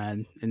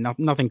 410 and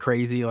nothing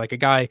crazy, like a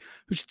guy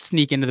who should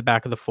sneak into the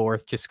back of the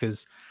 4th just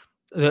because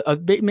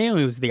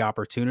mainly it was the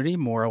opportunity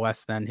more or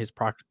less than his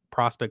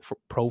prospect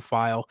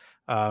profile.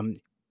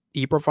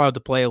 He profiled to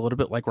play a little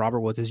bit like Robert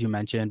Woods, as you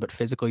mentioned, but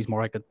physically he's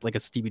more like a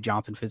Stevie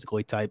Johnson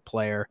physically type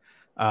player.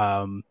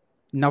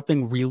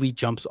 Nothing really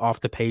jumps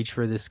off the page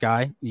for this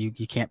guy. You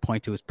can't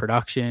point to his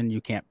production. You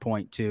can't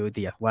point to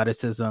the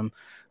athleticism.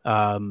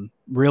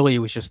 Really, it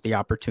was just the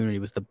opportunity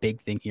was the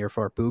big thing here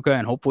for Puka,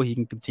 and hopefully he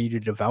can continue to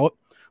develop.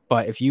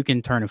 But if you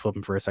can turn and flip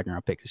him for a second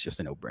round pick, it's just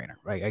a no-brainer,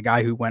 right? A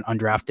guy who went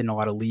undrafted in a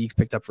lot of leagues,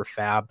 picked up for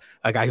fab,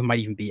 a guy who might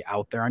even be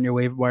out there on your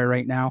waiver wire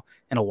right now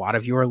in a lot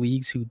of your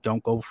leagues who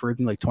don't go further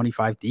than like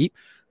 25 deep.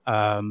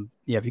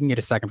 Yeah, if you can get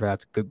a second for that,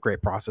 it's a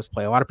great process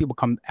play. A lot of people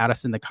come at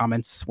us in the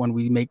comments when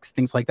we make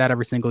things like that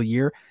every single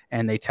year,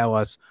 and they tell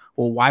us,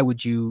 well, why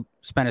would you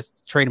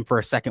trade him for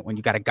a second when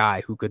you got a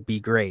guy who could be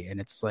great?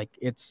 And it's like,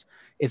 it's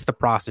the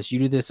process. You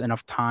do this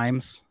enough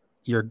times,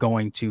 you're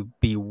going to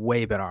be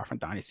way better off in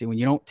Dynasty. When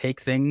you don't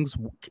take things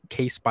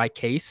case by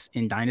case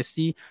in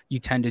Dynasty, you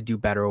tend to do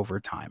better over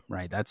time,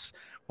 right? That's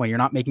when you're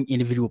not making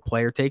individual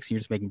player takes, you're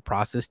just making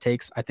process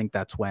takes. I think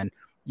that's when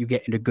you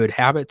get into good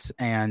habits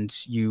and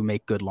you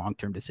make good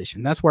long-term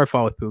decisions. That's where I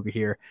fall with Puka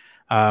here.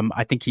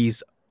 I think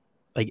he's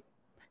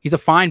a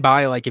fine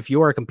buy. Like if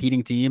you're a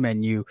competing team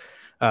and you,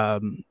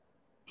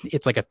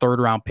 it's like a 3rd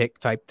round pick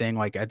type thing.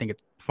 Like I think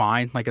it's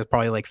fine. Like it's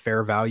probably like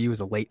fair value is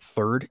a late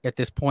 3rd at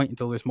this point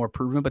until there's more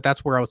proven. But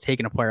that's where I was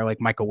taking a player like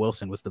Michael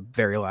Wilson was the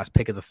very last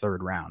pick of the 3rd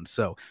round.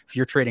 So if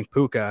you're trading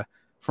Puka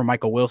for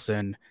Michael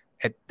Wilson,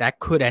 that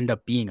could end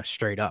up being a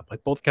straight up.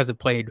 Like both guys have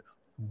played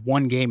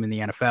one game in the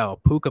NFL.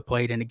 Puka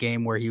played in a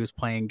game where he was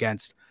playing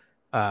against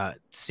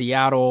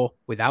Seattle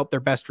without their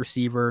best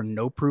receiver,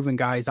 no proven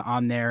guys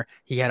on there.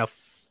 He had a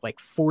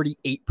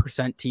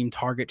 48% team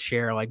target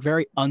share, like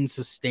very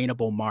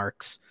unsustainable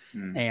marks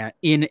and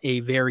in a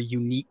very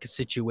unique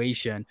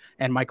situation.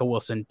 And Michael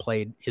Wilson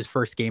played his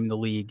first game in the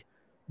league,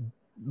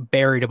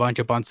 buried behind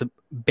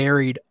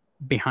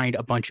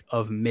a bunch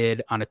of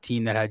mid on a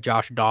team that had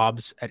Josh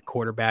Dobbs at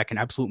quarterback, an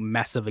absolute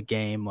mess of a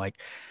game. Like,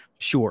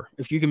 sure,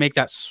 if you can make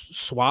that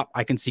swap,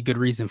 I can see good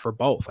reason for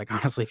both. Like,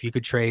 honestly, if you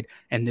could trade,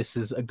 and this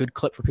is a good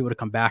clip for people to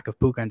come back, if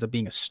Puka ends up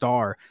being a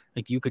star,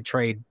 like you could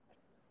trade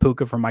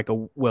Puka for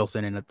Michael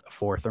Wilson in a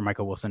 4th or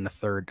Michael Wilson in a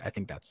 3rd. I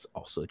think that's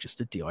also just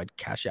a deal I'd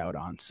cash out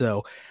on.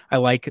 So I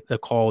like the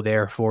call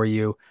there for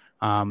you.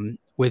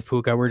 With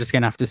Puka, we're just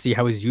going to have to see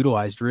how he's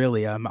utilized,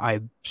 really.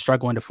 I'm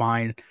struggling to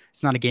find,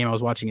 it's not a game I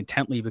was watching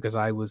intently because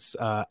I was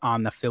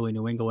on the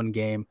Philly-New England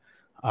game.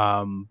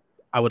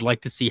 I would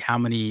like to see how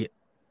many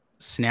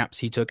snaps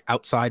he took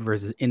outside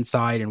versus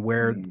inside and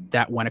where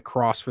that went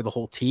across for the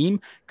whole team,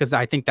 because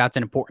I think that's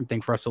an important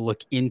thing for us to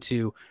look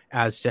into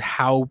as to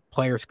how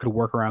players could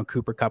work around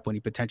Cooper Kupp when he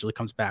potentially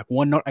comes back.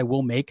 One note I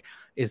will make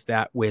is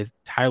that with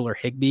Tyler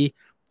Higbee,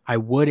 I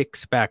would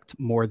expect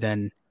more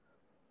than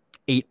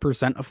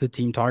 8% of the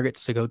team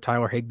targets to go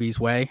Tyler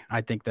Higbee's way.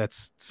 I think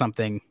that's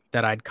something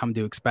that I'd come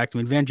to expect. I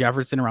mean, Van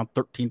Jefferson around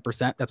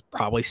 13%. That's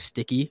probably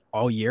sticky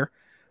all year.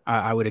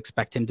 I would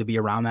expect him to be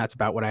around that. It's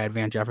about what I had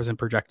Van Jefferson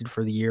projected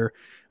for the year.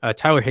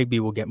 Tyler Higbee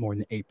will get more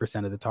than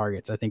 8% of the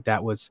targets. I think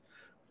that was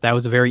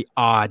a very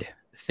odd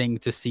thing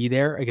to see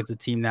there against a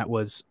team that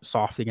was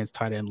soft against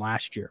tight end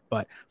last year.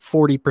 But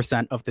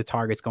 40% of the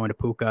targets going to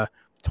Puka,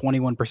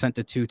 21%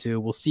 to Tutu.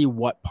 We'll see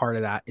what part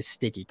of that is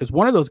sticky, because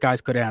one of those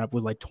guys could end up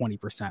with like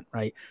 20%,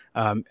 right?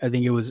 I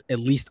think it was at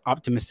least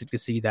optimistic to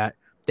see that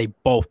they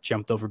both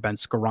jumped over Ben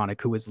Skoranek,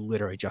 who is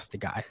literally just a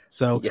guy.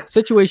 So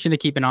situation to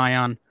keep an eye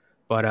on.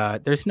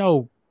 But there's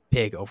no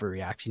big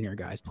overreaction here,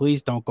 guys.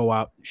 Please don't go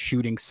out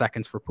shooting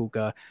seconds for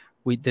Puka.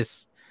 We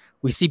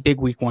see big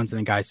week ones and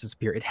then guys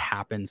disappear. It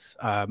happens.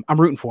 I'm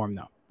rooting for him,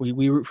 though.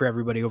 We root for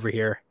everybody over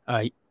here.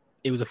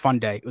 It was a fun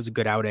day. It was a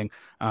good outing.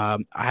 I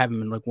have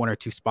him in like 1 or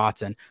 2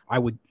 spots, and I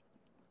would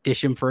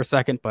dish him for a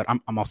second, but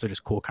I'm also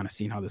just cool kind of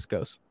seeing how this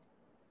goes.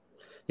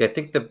 Yeah, I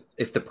think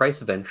if the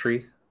price of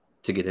entry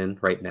to get in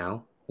right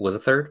now was a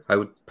third, I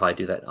would probably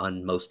do that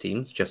on most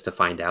teams just to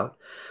find out.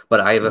 But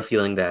I have a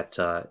feeling that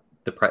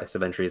the price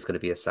of entry is going to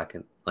be a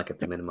second, like at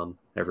the minimum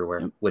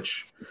everywhere,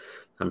 which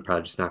I'm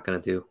probably just not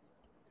going to do.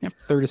 Yep,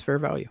 third is fair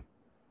value.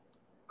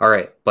 All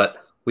right, but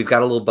we've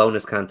got a little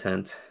bonus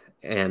content,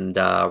 and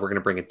we're going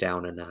to bring it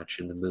down a notch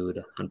in the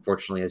mood,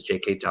 unfortunately, as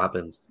J.K.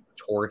 Dobbins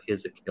tore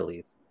his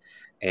Achilles.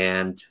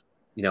 And,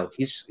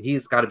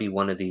 he's got to be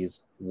one of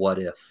these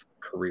what-if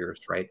careers,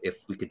 right?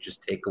 If we could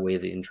just take away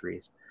the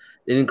injuries.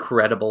 An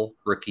incredible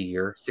rookie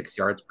year, 6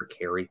 yards per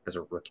carry as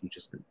a rookie,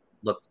 just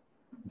looked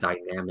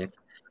dynamic.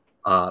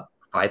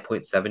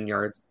 5.7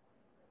 yards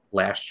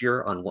last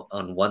year on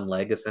one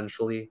leg,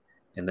 essentially,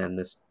 and then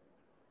this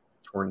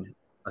torn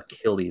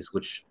Achilles,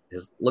 which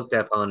is looked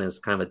upon as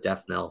kind of a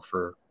death knell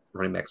for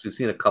running backs. We've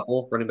seen a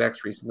couple running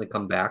backs recently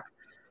come back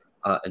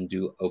and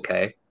do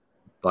okay,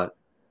 but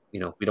we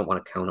don't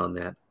want to count on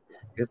that.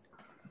 I guess,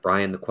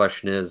 Brian, the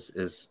question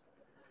is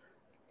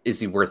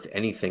he worth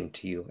anything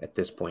to you at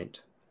this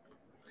point?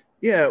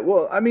 Yeah,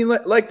 well, I mean,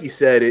 like you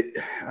said,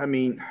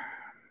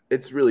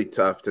 it's really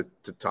tough to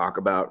talk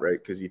about, right?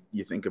 Because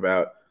you think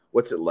about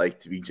what's it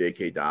like to be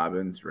J.K.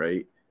 Dobbins,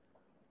 right?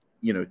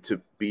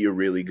 To be a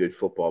really good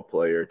football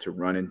player, to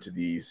run into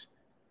these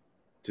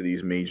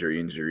major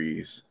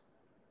injuries,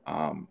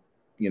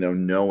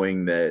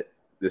 knowing that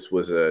this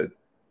was a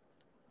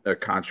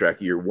contract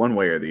year one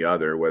way or the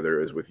other, whether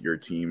it was with your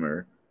team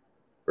or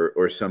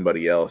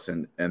somebody else,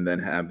 and then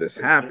have this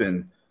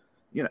happen,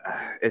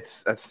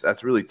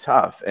 that's really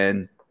tough.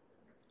 And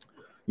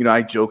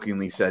I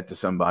jokingly said to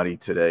somebody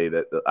today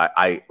that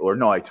I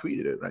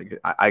tweeted it, right?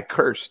 I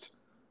cursed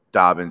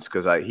Dobbins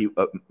because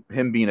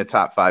him being a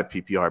top 5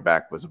 PPR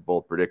back was a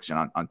bold prediction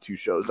on 2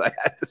 shows I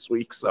had this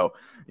week. So,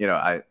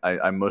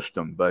 I mushed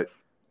him. But,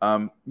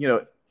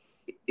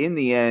 in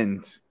the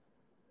end,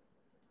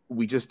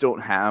 we just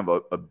don't have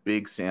a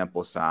big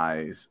sample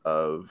size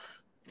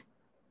of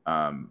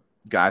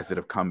guys that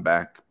have come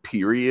back,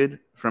 period,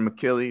 from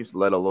Achilles,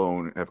 let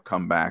alone have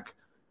come back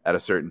at a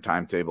certain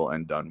timetable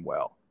and done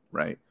well,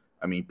 right?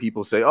 I mean,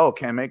 people say, oh,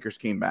 Cam Akers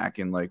came back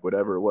in like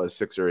whatever it was,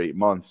 6 or 8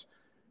 months.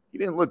 He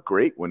didn't look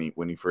great when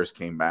he first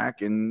came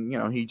back, and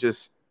he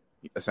just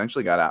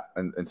essentially got out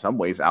in some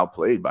ways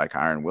outplayed by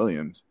Kyren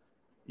Williams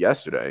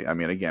yesterday. I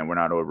mean, again, we're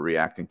not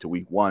overreacting to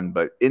week 1,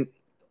 but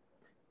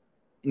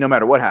no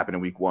matter what happened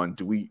in week 1,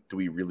 do we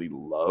really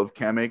love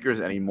Cam Akers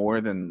any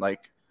more than,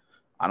 like,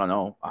 I don't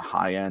know, a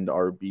high end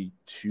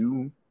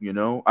RB2?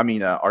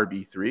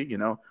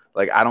 RB3.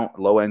 Like, I don't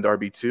low end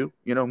RB2.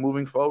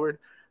 Moving forward.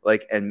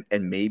 Like, and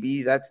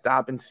maybe that's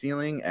Dobbins'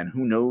 ceiling, and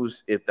who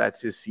knows if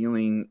that's his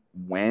ceiling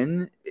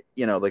when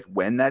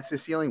that's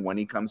his ceiling, when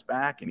he comes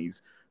back and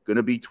he's going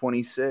to be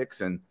 26.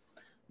 And,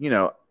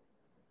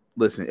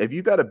 listen, if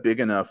you got a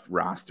big enough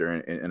roster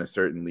in a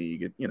certain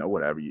league,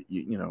 whatever,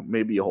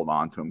 maybe you hold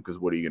on to him because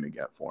what are you going to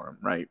get for him,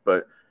 right?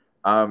 But,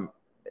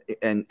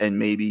 and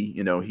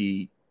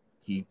maybe,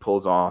 he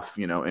pulls off,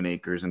 an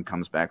Akers and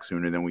comes back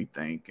sooner than we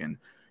think, and,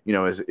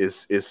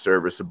 is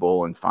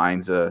serviceable and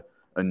finds a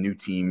new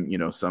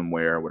team,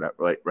 somewhere or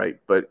whatever, right?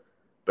 But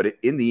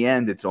in the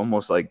end, it's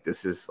almost like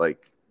this is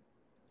like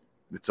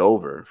it's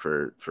over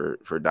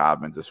for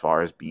Dobbins as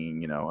far as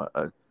being,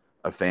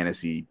 a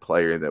fantasy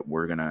player that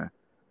we're gonna,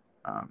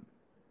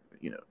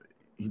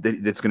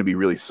 that's gonna be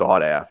really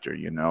sought after.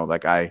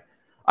 Like I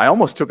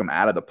almost took him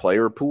out of the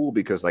player pool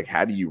because, like,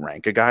 how do you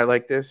rank a guy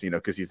like this?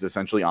 Because he's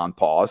essentially on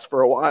pause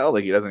for a while.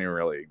 Like, he doesn't even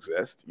really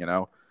exist.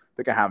 I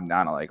think I have him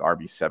down to like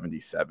RB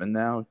 77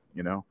 now.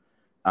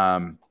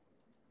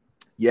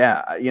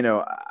 Yeah,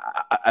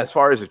 as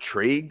far as a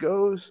trade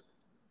goes,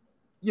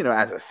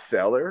 as a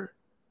seller,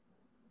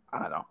 I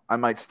don't know. I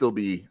might still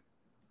be,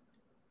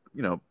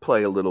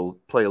 play a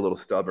little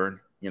stubborn,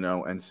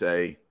 and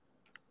say,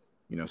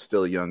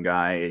 still a young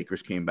guy.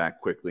 Akers came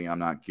back quickly. I'm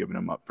not giving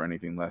him up for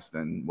anything less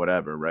than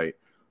whatever, right?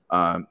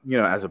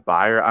 As a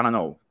buyer, I don't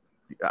know.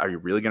 Are you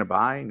really going to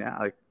buy now?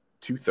 Like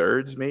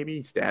 2/3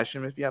 maybe? Stash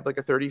him if you have like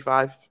a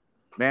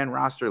 35-man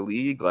roster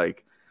league.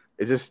 Like,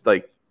 it's just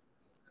like,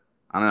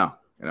 I don't know.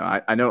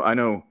 I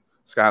know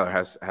Skylar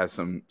has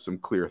some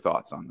clear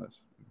thoughts on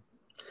this.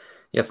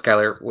 Yeah,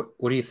 Skylar,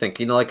 what do you think?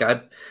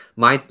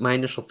 My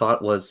initial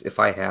thought was, if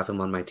I have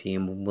him on my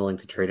team, I'm willing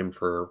to trade him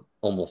for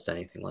almost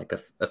anything. Like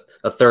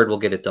a third will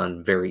get it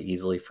done very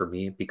easily for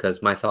me,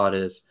 because my thought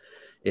is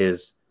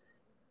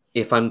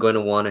if I'm going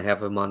to want to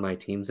have him on my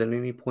teams at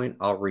any point,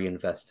 I'll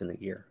reinvest in a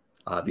year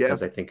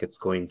because I think it's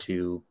going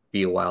to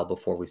be a while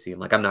before we see him.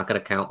 Like, I'm not going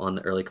to count on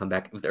the early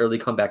comeback. If the early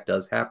comeback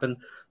does happen,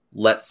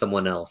 let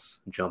someone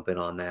else jump in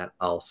on that.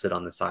 I'll sit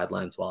on the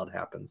sidelines while it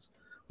happens.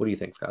 What do you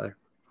think, Skylar?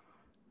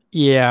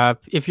 Yeah,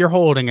 if you're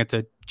holding it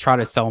to try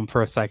to sell him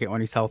for a second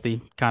when he's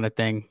healthy kind of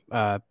thing,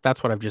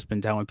 that's what I've just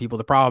been telling people.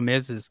 The problem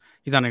is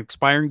he's on an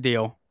expiring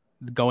deal.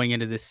 going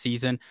into this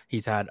season.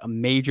 He's had a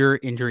major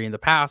injury in the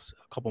past,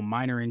 a couple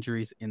minor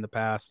injuries in the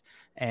past,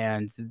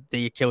 and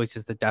the Achilles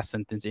is the death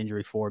sentence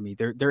injury for me.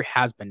 There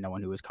has been no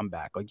one who has come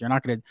back. Like, you're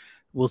not going to.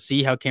 We'll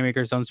see how Cam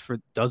Akers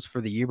does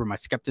for the year, but my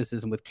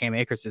skepticism with Cam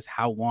Akers is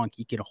how long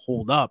he can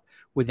hold up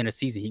within a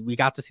season. We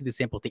got to see the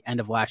sample at the end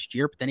of last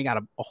year, but then he got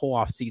a whole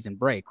off season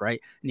break,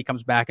 right? And he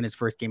comes back in his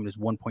first game and is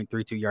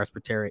 1.32 yards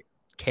per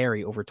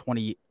carry over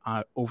 20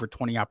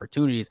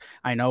 opportunities.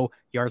 I know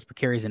yards per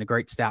carry isn't a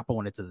great stat, but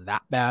when it's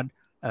that bad,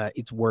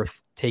 it's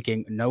worth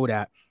taking note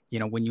at.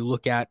 When you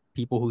look at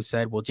people who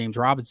said, well, James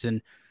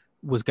Robinson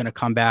was going to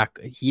come back,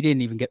 he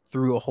didn't even get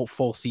through a whole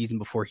full season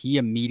before he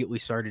immediately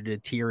started to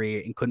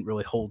deteriorate and couldn't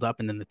really hold up.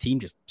 And then the team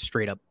just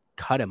straight up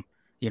cut him.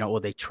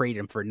 They traded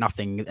him for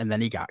nothing, and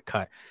then he got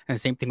cut. And the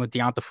same thing with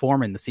Deonta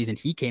Foreman. The season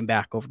he came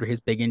back over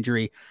his big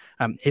injury,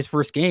 his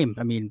first game,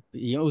 I mean,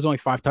 it was only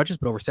 5 touches,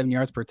 but over 7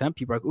 yards per attempt.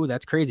 People are like, "Ooh,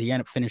 that's crazy." He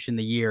ended up finishing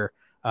the year,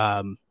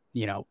 around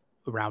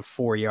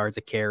 4 yards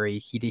a carry.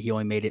 He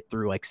only made it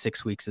through like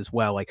 6 weeks as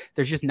well. Like,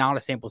 there's just not a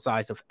sample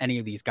size of any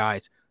of these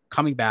guys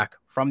coming back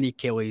from the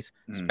Achilles,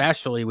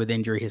 especially with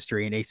injury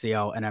history and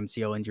ACL and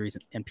MCL injuries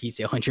and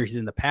PCL injuries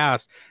in the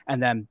past,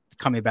 and then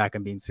coming back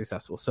and being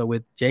successful. So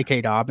with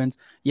J.K. Dobbins,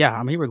 yeah,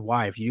 I'm here with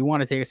why. If you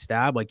want to take a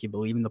stab, like you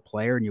believe in the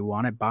player and you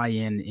want to buy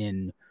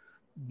in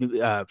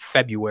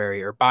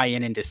February or buy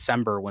in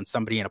December when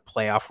somebody in a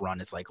playoff run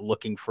is like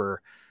looking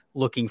for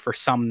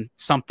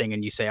something,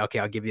 and you say, okay,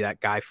 I'll give you that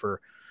guy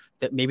for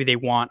that. Maybe they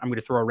want, I'm going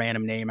to throw a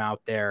random name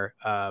out there.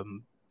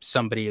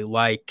 Somebody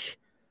like,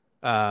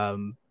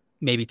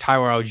 maybe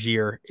Tyler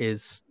Algier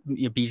is,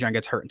 Bijan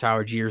gets hurt and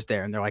Tyler Algier's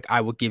there, and they're like,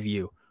 I will give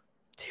you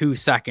 2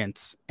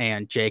 seconds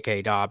and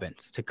J.K.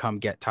 Dobbins to come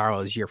get Tyler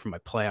Algier for my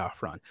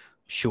playoff run.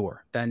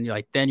 Sure. Then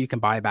you can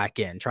buy back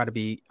in, try to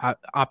be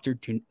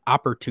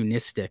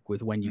opportunistic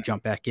with when you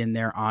jump back in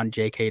there on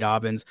J.K.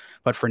 Dobbins.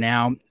 But for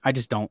now, I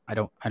don't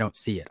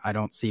see it. I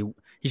don't see,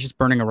 he's just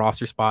burning a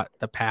roster spot.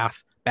 The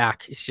path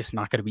back, it's just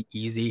not going to be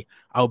easy.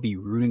 I'll be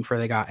rooting for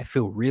the guy. I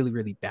feel really,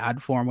 really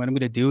bad for him. What I'm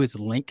going to do is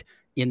link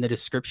in the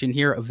description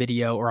here a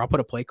video, or I'll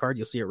put a play card.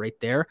 You'll see it right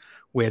there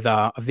with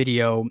a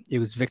video. It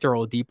was Victor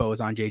Oladipo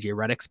was on JJ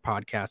Redick's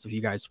podcast. If you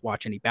guys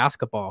watch any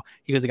basketball,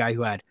 he was a guy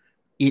who had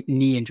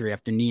knee injury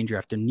after knee injury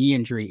after knee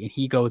injury, and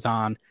he goes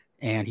on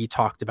and he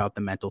talked about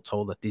the mental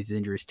toll that these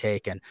injuries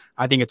take. And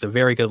I think it's a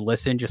very good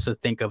listen just to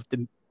think of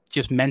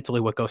just mentally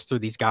what goes through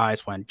these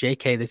guys when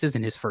JK, this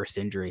isn't his first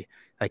injury.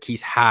 Like,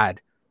 he's had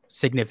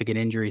significant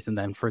injuries, and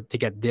then to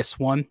get this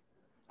one,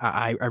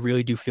 I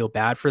really do feel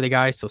bad for the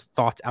guy. So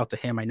thoughts out to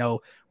him. I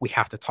know we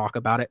have to talk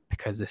about it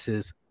because this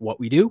is what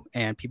we do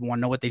and people want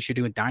to know what they should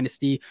do in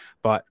Dynasty.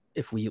 But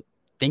if we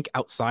think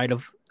outside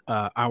of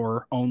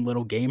our own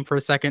little game for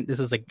a second,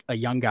 this is a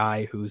young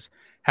guy who's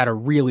had a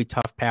really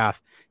tough path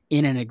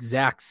in an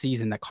exact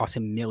season that cost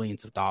him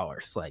millions of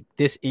dollars. Like,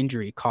 this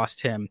injury cost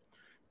him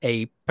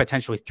a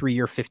potentially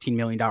 3-year, $15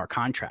 million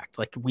contract.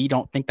 Like, we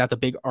don't think that's a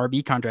big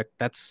RB contract.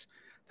 That's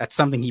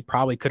something he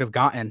probably could have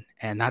gotten,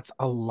 and that's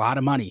a lot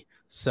of money.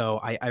 So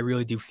I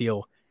really do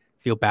feel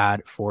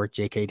bad for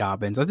J.K.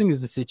 Dobbins. I think this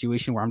is a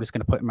situation where I'm just going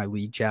to put in my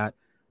league chat,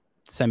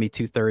 send me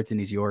 2/3 and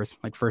he's yours.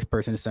 Like, first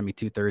person to send me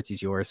 2/3,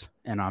 he's yours.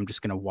 And I'm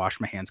just going to wash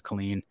my hands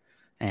clean.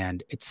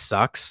 And it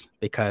sucks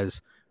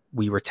because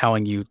we were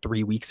telling you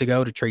 3 weeks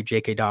ago to trade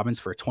J.K. Dobbins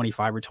for a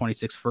 25 or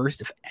 26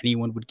 first. If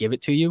anyone would give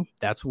it to you,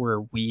 that's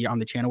where we on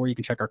the channel, where you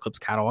can check our clips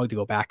catalog to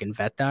go back and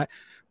vet that.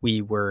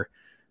 We were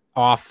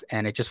off,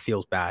 and it just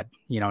feels bad.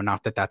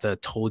 Not that that's a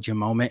told you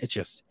moment.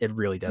 It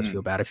really does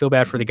feel bad. I feel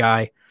bad for the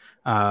guy.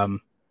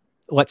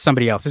 Let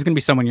somebody else. There's going to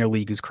be someone in your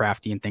league who's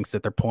crafty and thinks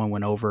that they're pulling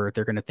one over.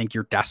 They're going to think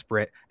you're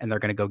desperate, and they're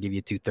going to go give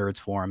you 2/3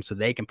 for him so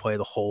they can play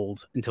the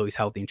hold until he's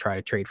healthy and try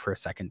to trade for a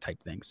second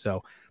type thing.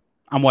 So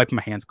I'm wiping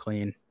my hands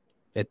clean.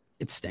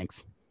 It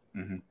stinks.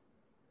 Mm-hmm.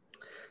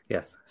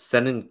 Yes.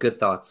 Sending good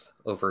thoughts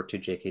over to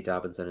J.K.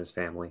 Dobbins and his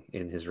family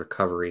in his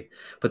recovery.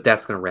 But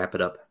that's going to wrap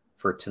it up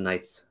for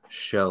tonight's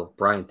show.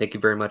 Brian, thank you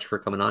very much for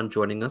coming on,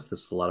 joining us. This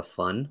was a lot of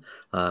fun.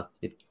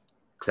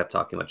 Except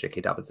talking about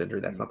J.K. Dobbins'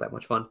 injury. That's not that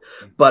much fun.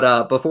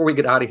 But before we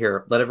get out of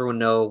here, let everyone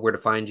know where to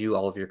find you,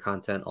 all of your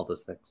content, all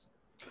those things.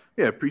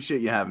 Yeah,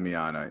 appreciate you having me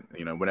on.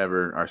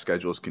 Whenever our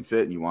schedules can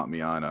fit and you want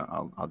me on,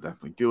 I'll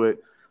definitely do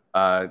it.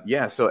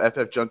 So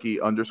FFJunkie_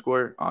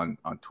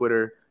 on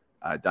Twitter,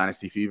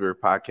 Dynasty Fever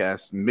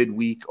podcast,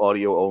 midweek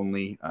audio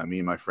only. Me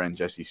and my friend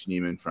Jesse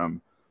Schneeman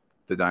from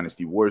the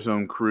Dynasty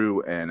Warzone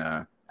crew,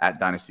 and at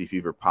Dynasty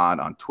Fever Pod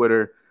on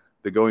Twitter.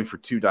 The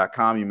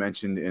goingfor2.com you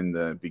mentioned in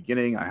the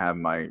beginning. I have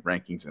my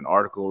rankings and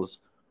articles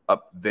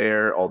up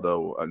there,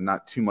 although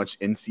not too much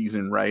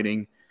in-season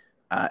writing.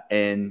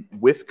 And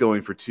with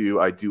Going for Two,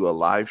 I do a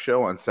live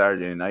show on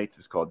Saturday nights.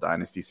 It's called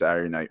Dynasty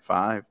Saturday Night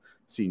 5.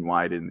 Seen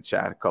Wyatt in the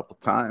chat a couple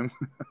times.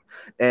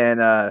 And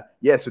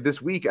so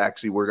this week,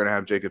 actually, we're going to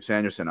have Jacob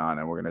Sanderson on,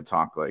 and we're going to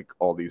talk like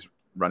all these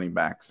running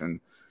backs and,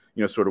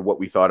 sort of what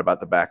we thought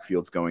about the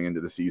backfields going into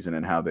the season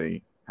and how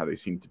they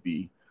seem to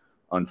be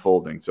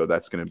unfolding. So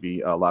that's going to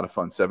be a lot of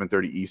fun.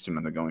 7:30 Eastern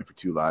on the Going for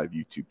Two live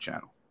YouTube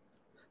channel.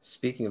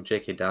 Speaking of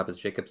J.K. Dobbins,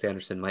 Jacob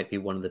Sanderson might be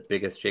one of the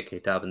biggest J.K.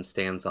 Dobbins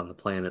stands on the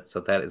planet.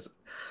 So that is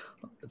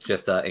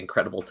just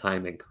incredible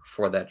timing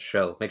for that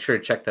show. Make sure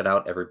to check that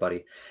out,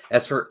 everybody.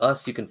 As for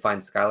us, you can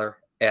find Skylar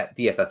at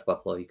DFF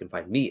Buffalo. You can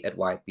find me at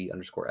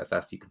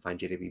YB_FF. You can find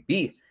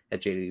JWB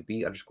at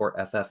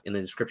JWB_FF. In the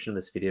description of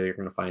this video, you're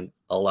going to find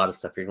a lot of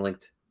stuff. You're going to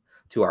link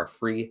to our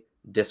free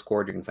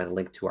Discord. You're going to find a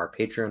link to our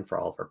Patreon for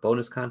all of our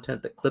bonus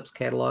content, the clips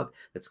catalog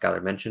that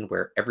Skylar mentioned,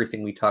 where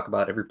everything we talk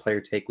about, every player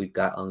take we've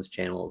got on this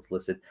channel is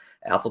listed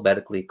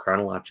alphabetically,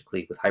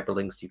 chronologically, with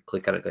hyperlinks. You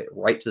click on it, go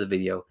right to the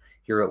video,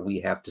 hear what we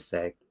have to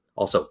say.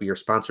 Also, we are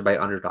sponsored by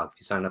Underdog.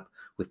 If you sign up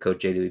with code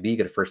JWB,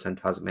 get a first-time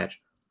deposit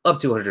match up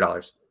to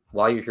 $100.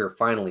 While you're here,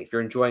 finally, if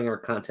you're enjoying our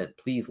content,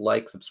 please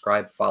like,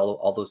 subscribe, follow,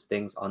 all those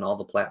things on all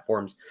the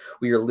platforms.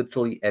 We are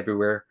literally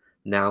everywhere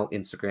now: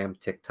 Instagram,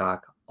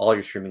 TikTok, all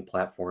your streaming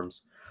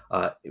platforms.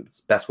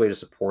 It's the best way to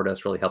support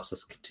us, really helps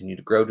us continue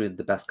to grow, to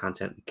the best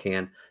content we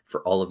can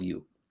for all of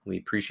you. We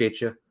appreciate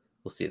you.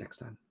 We'll see you next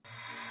time.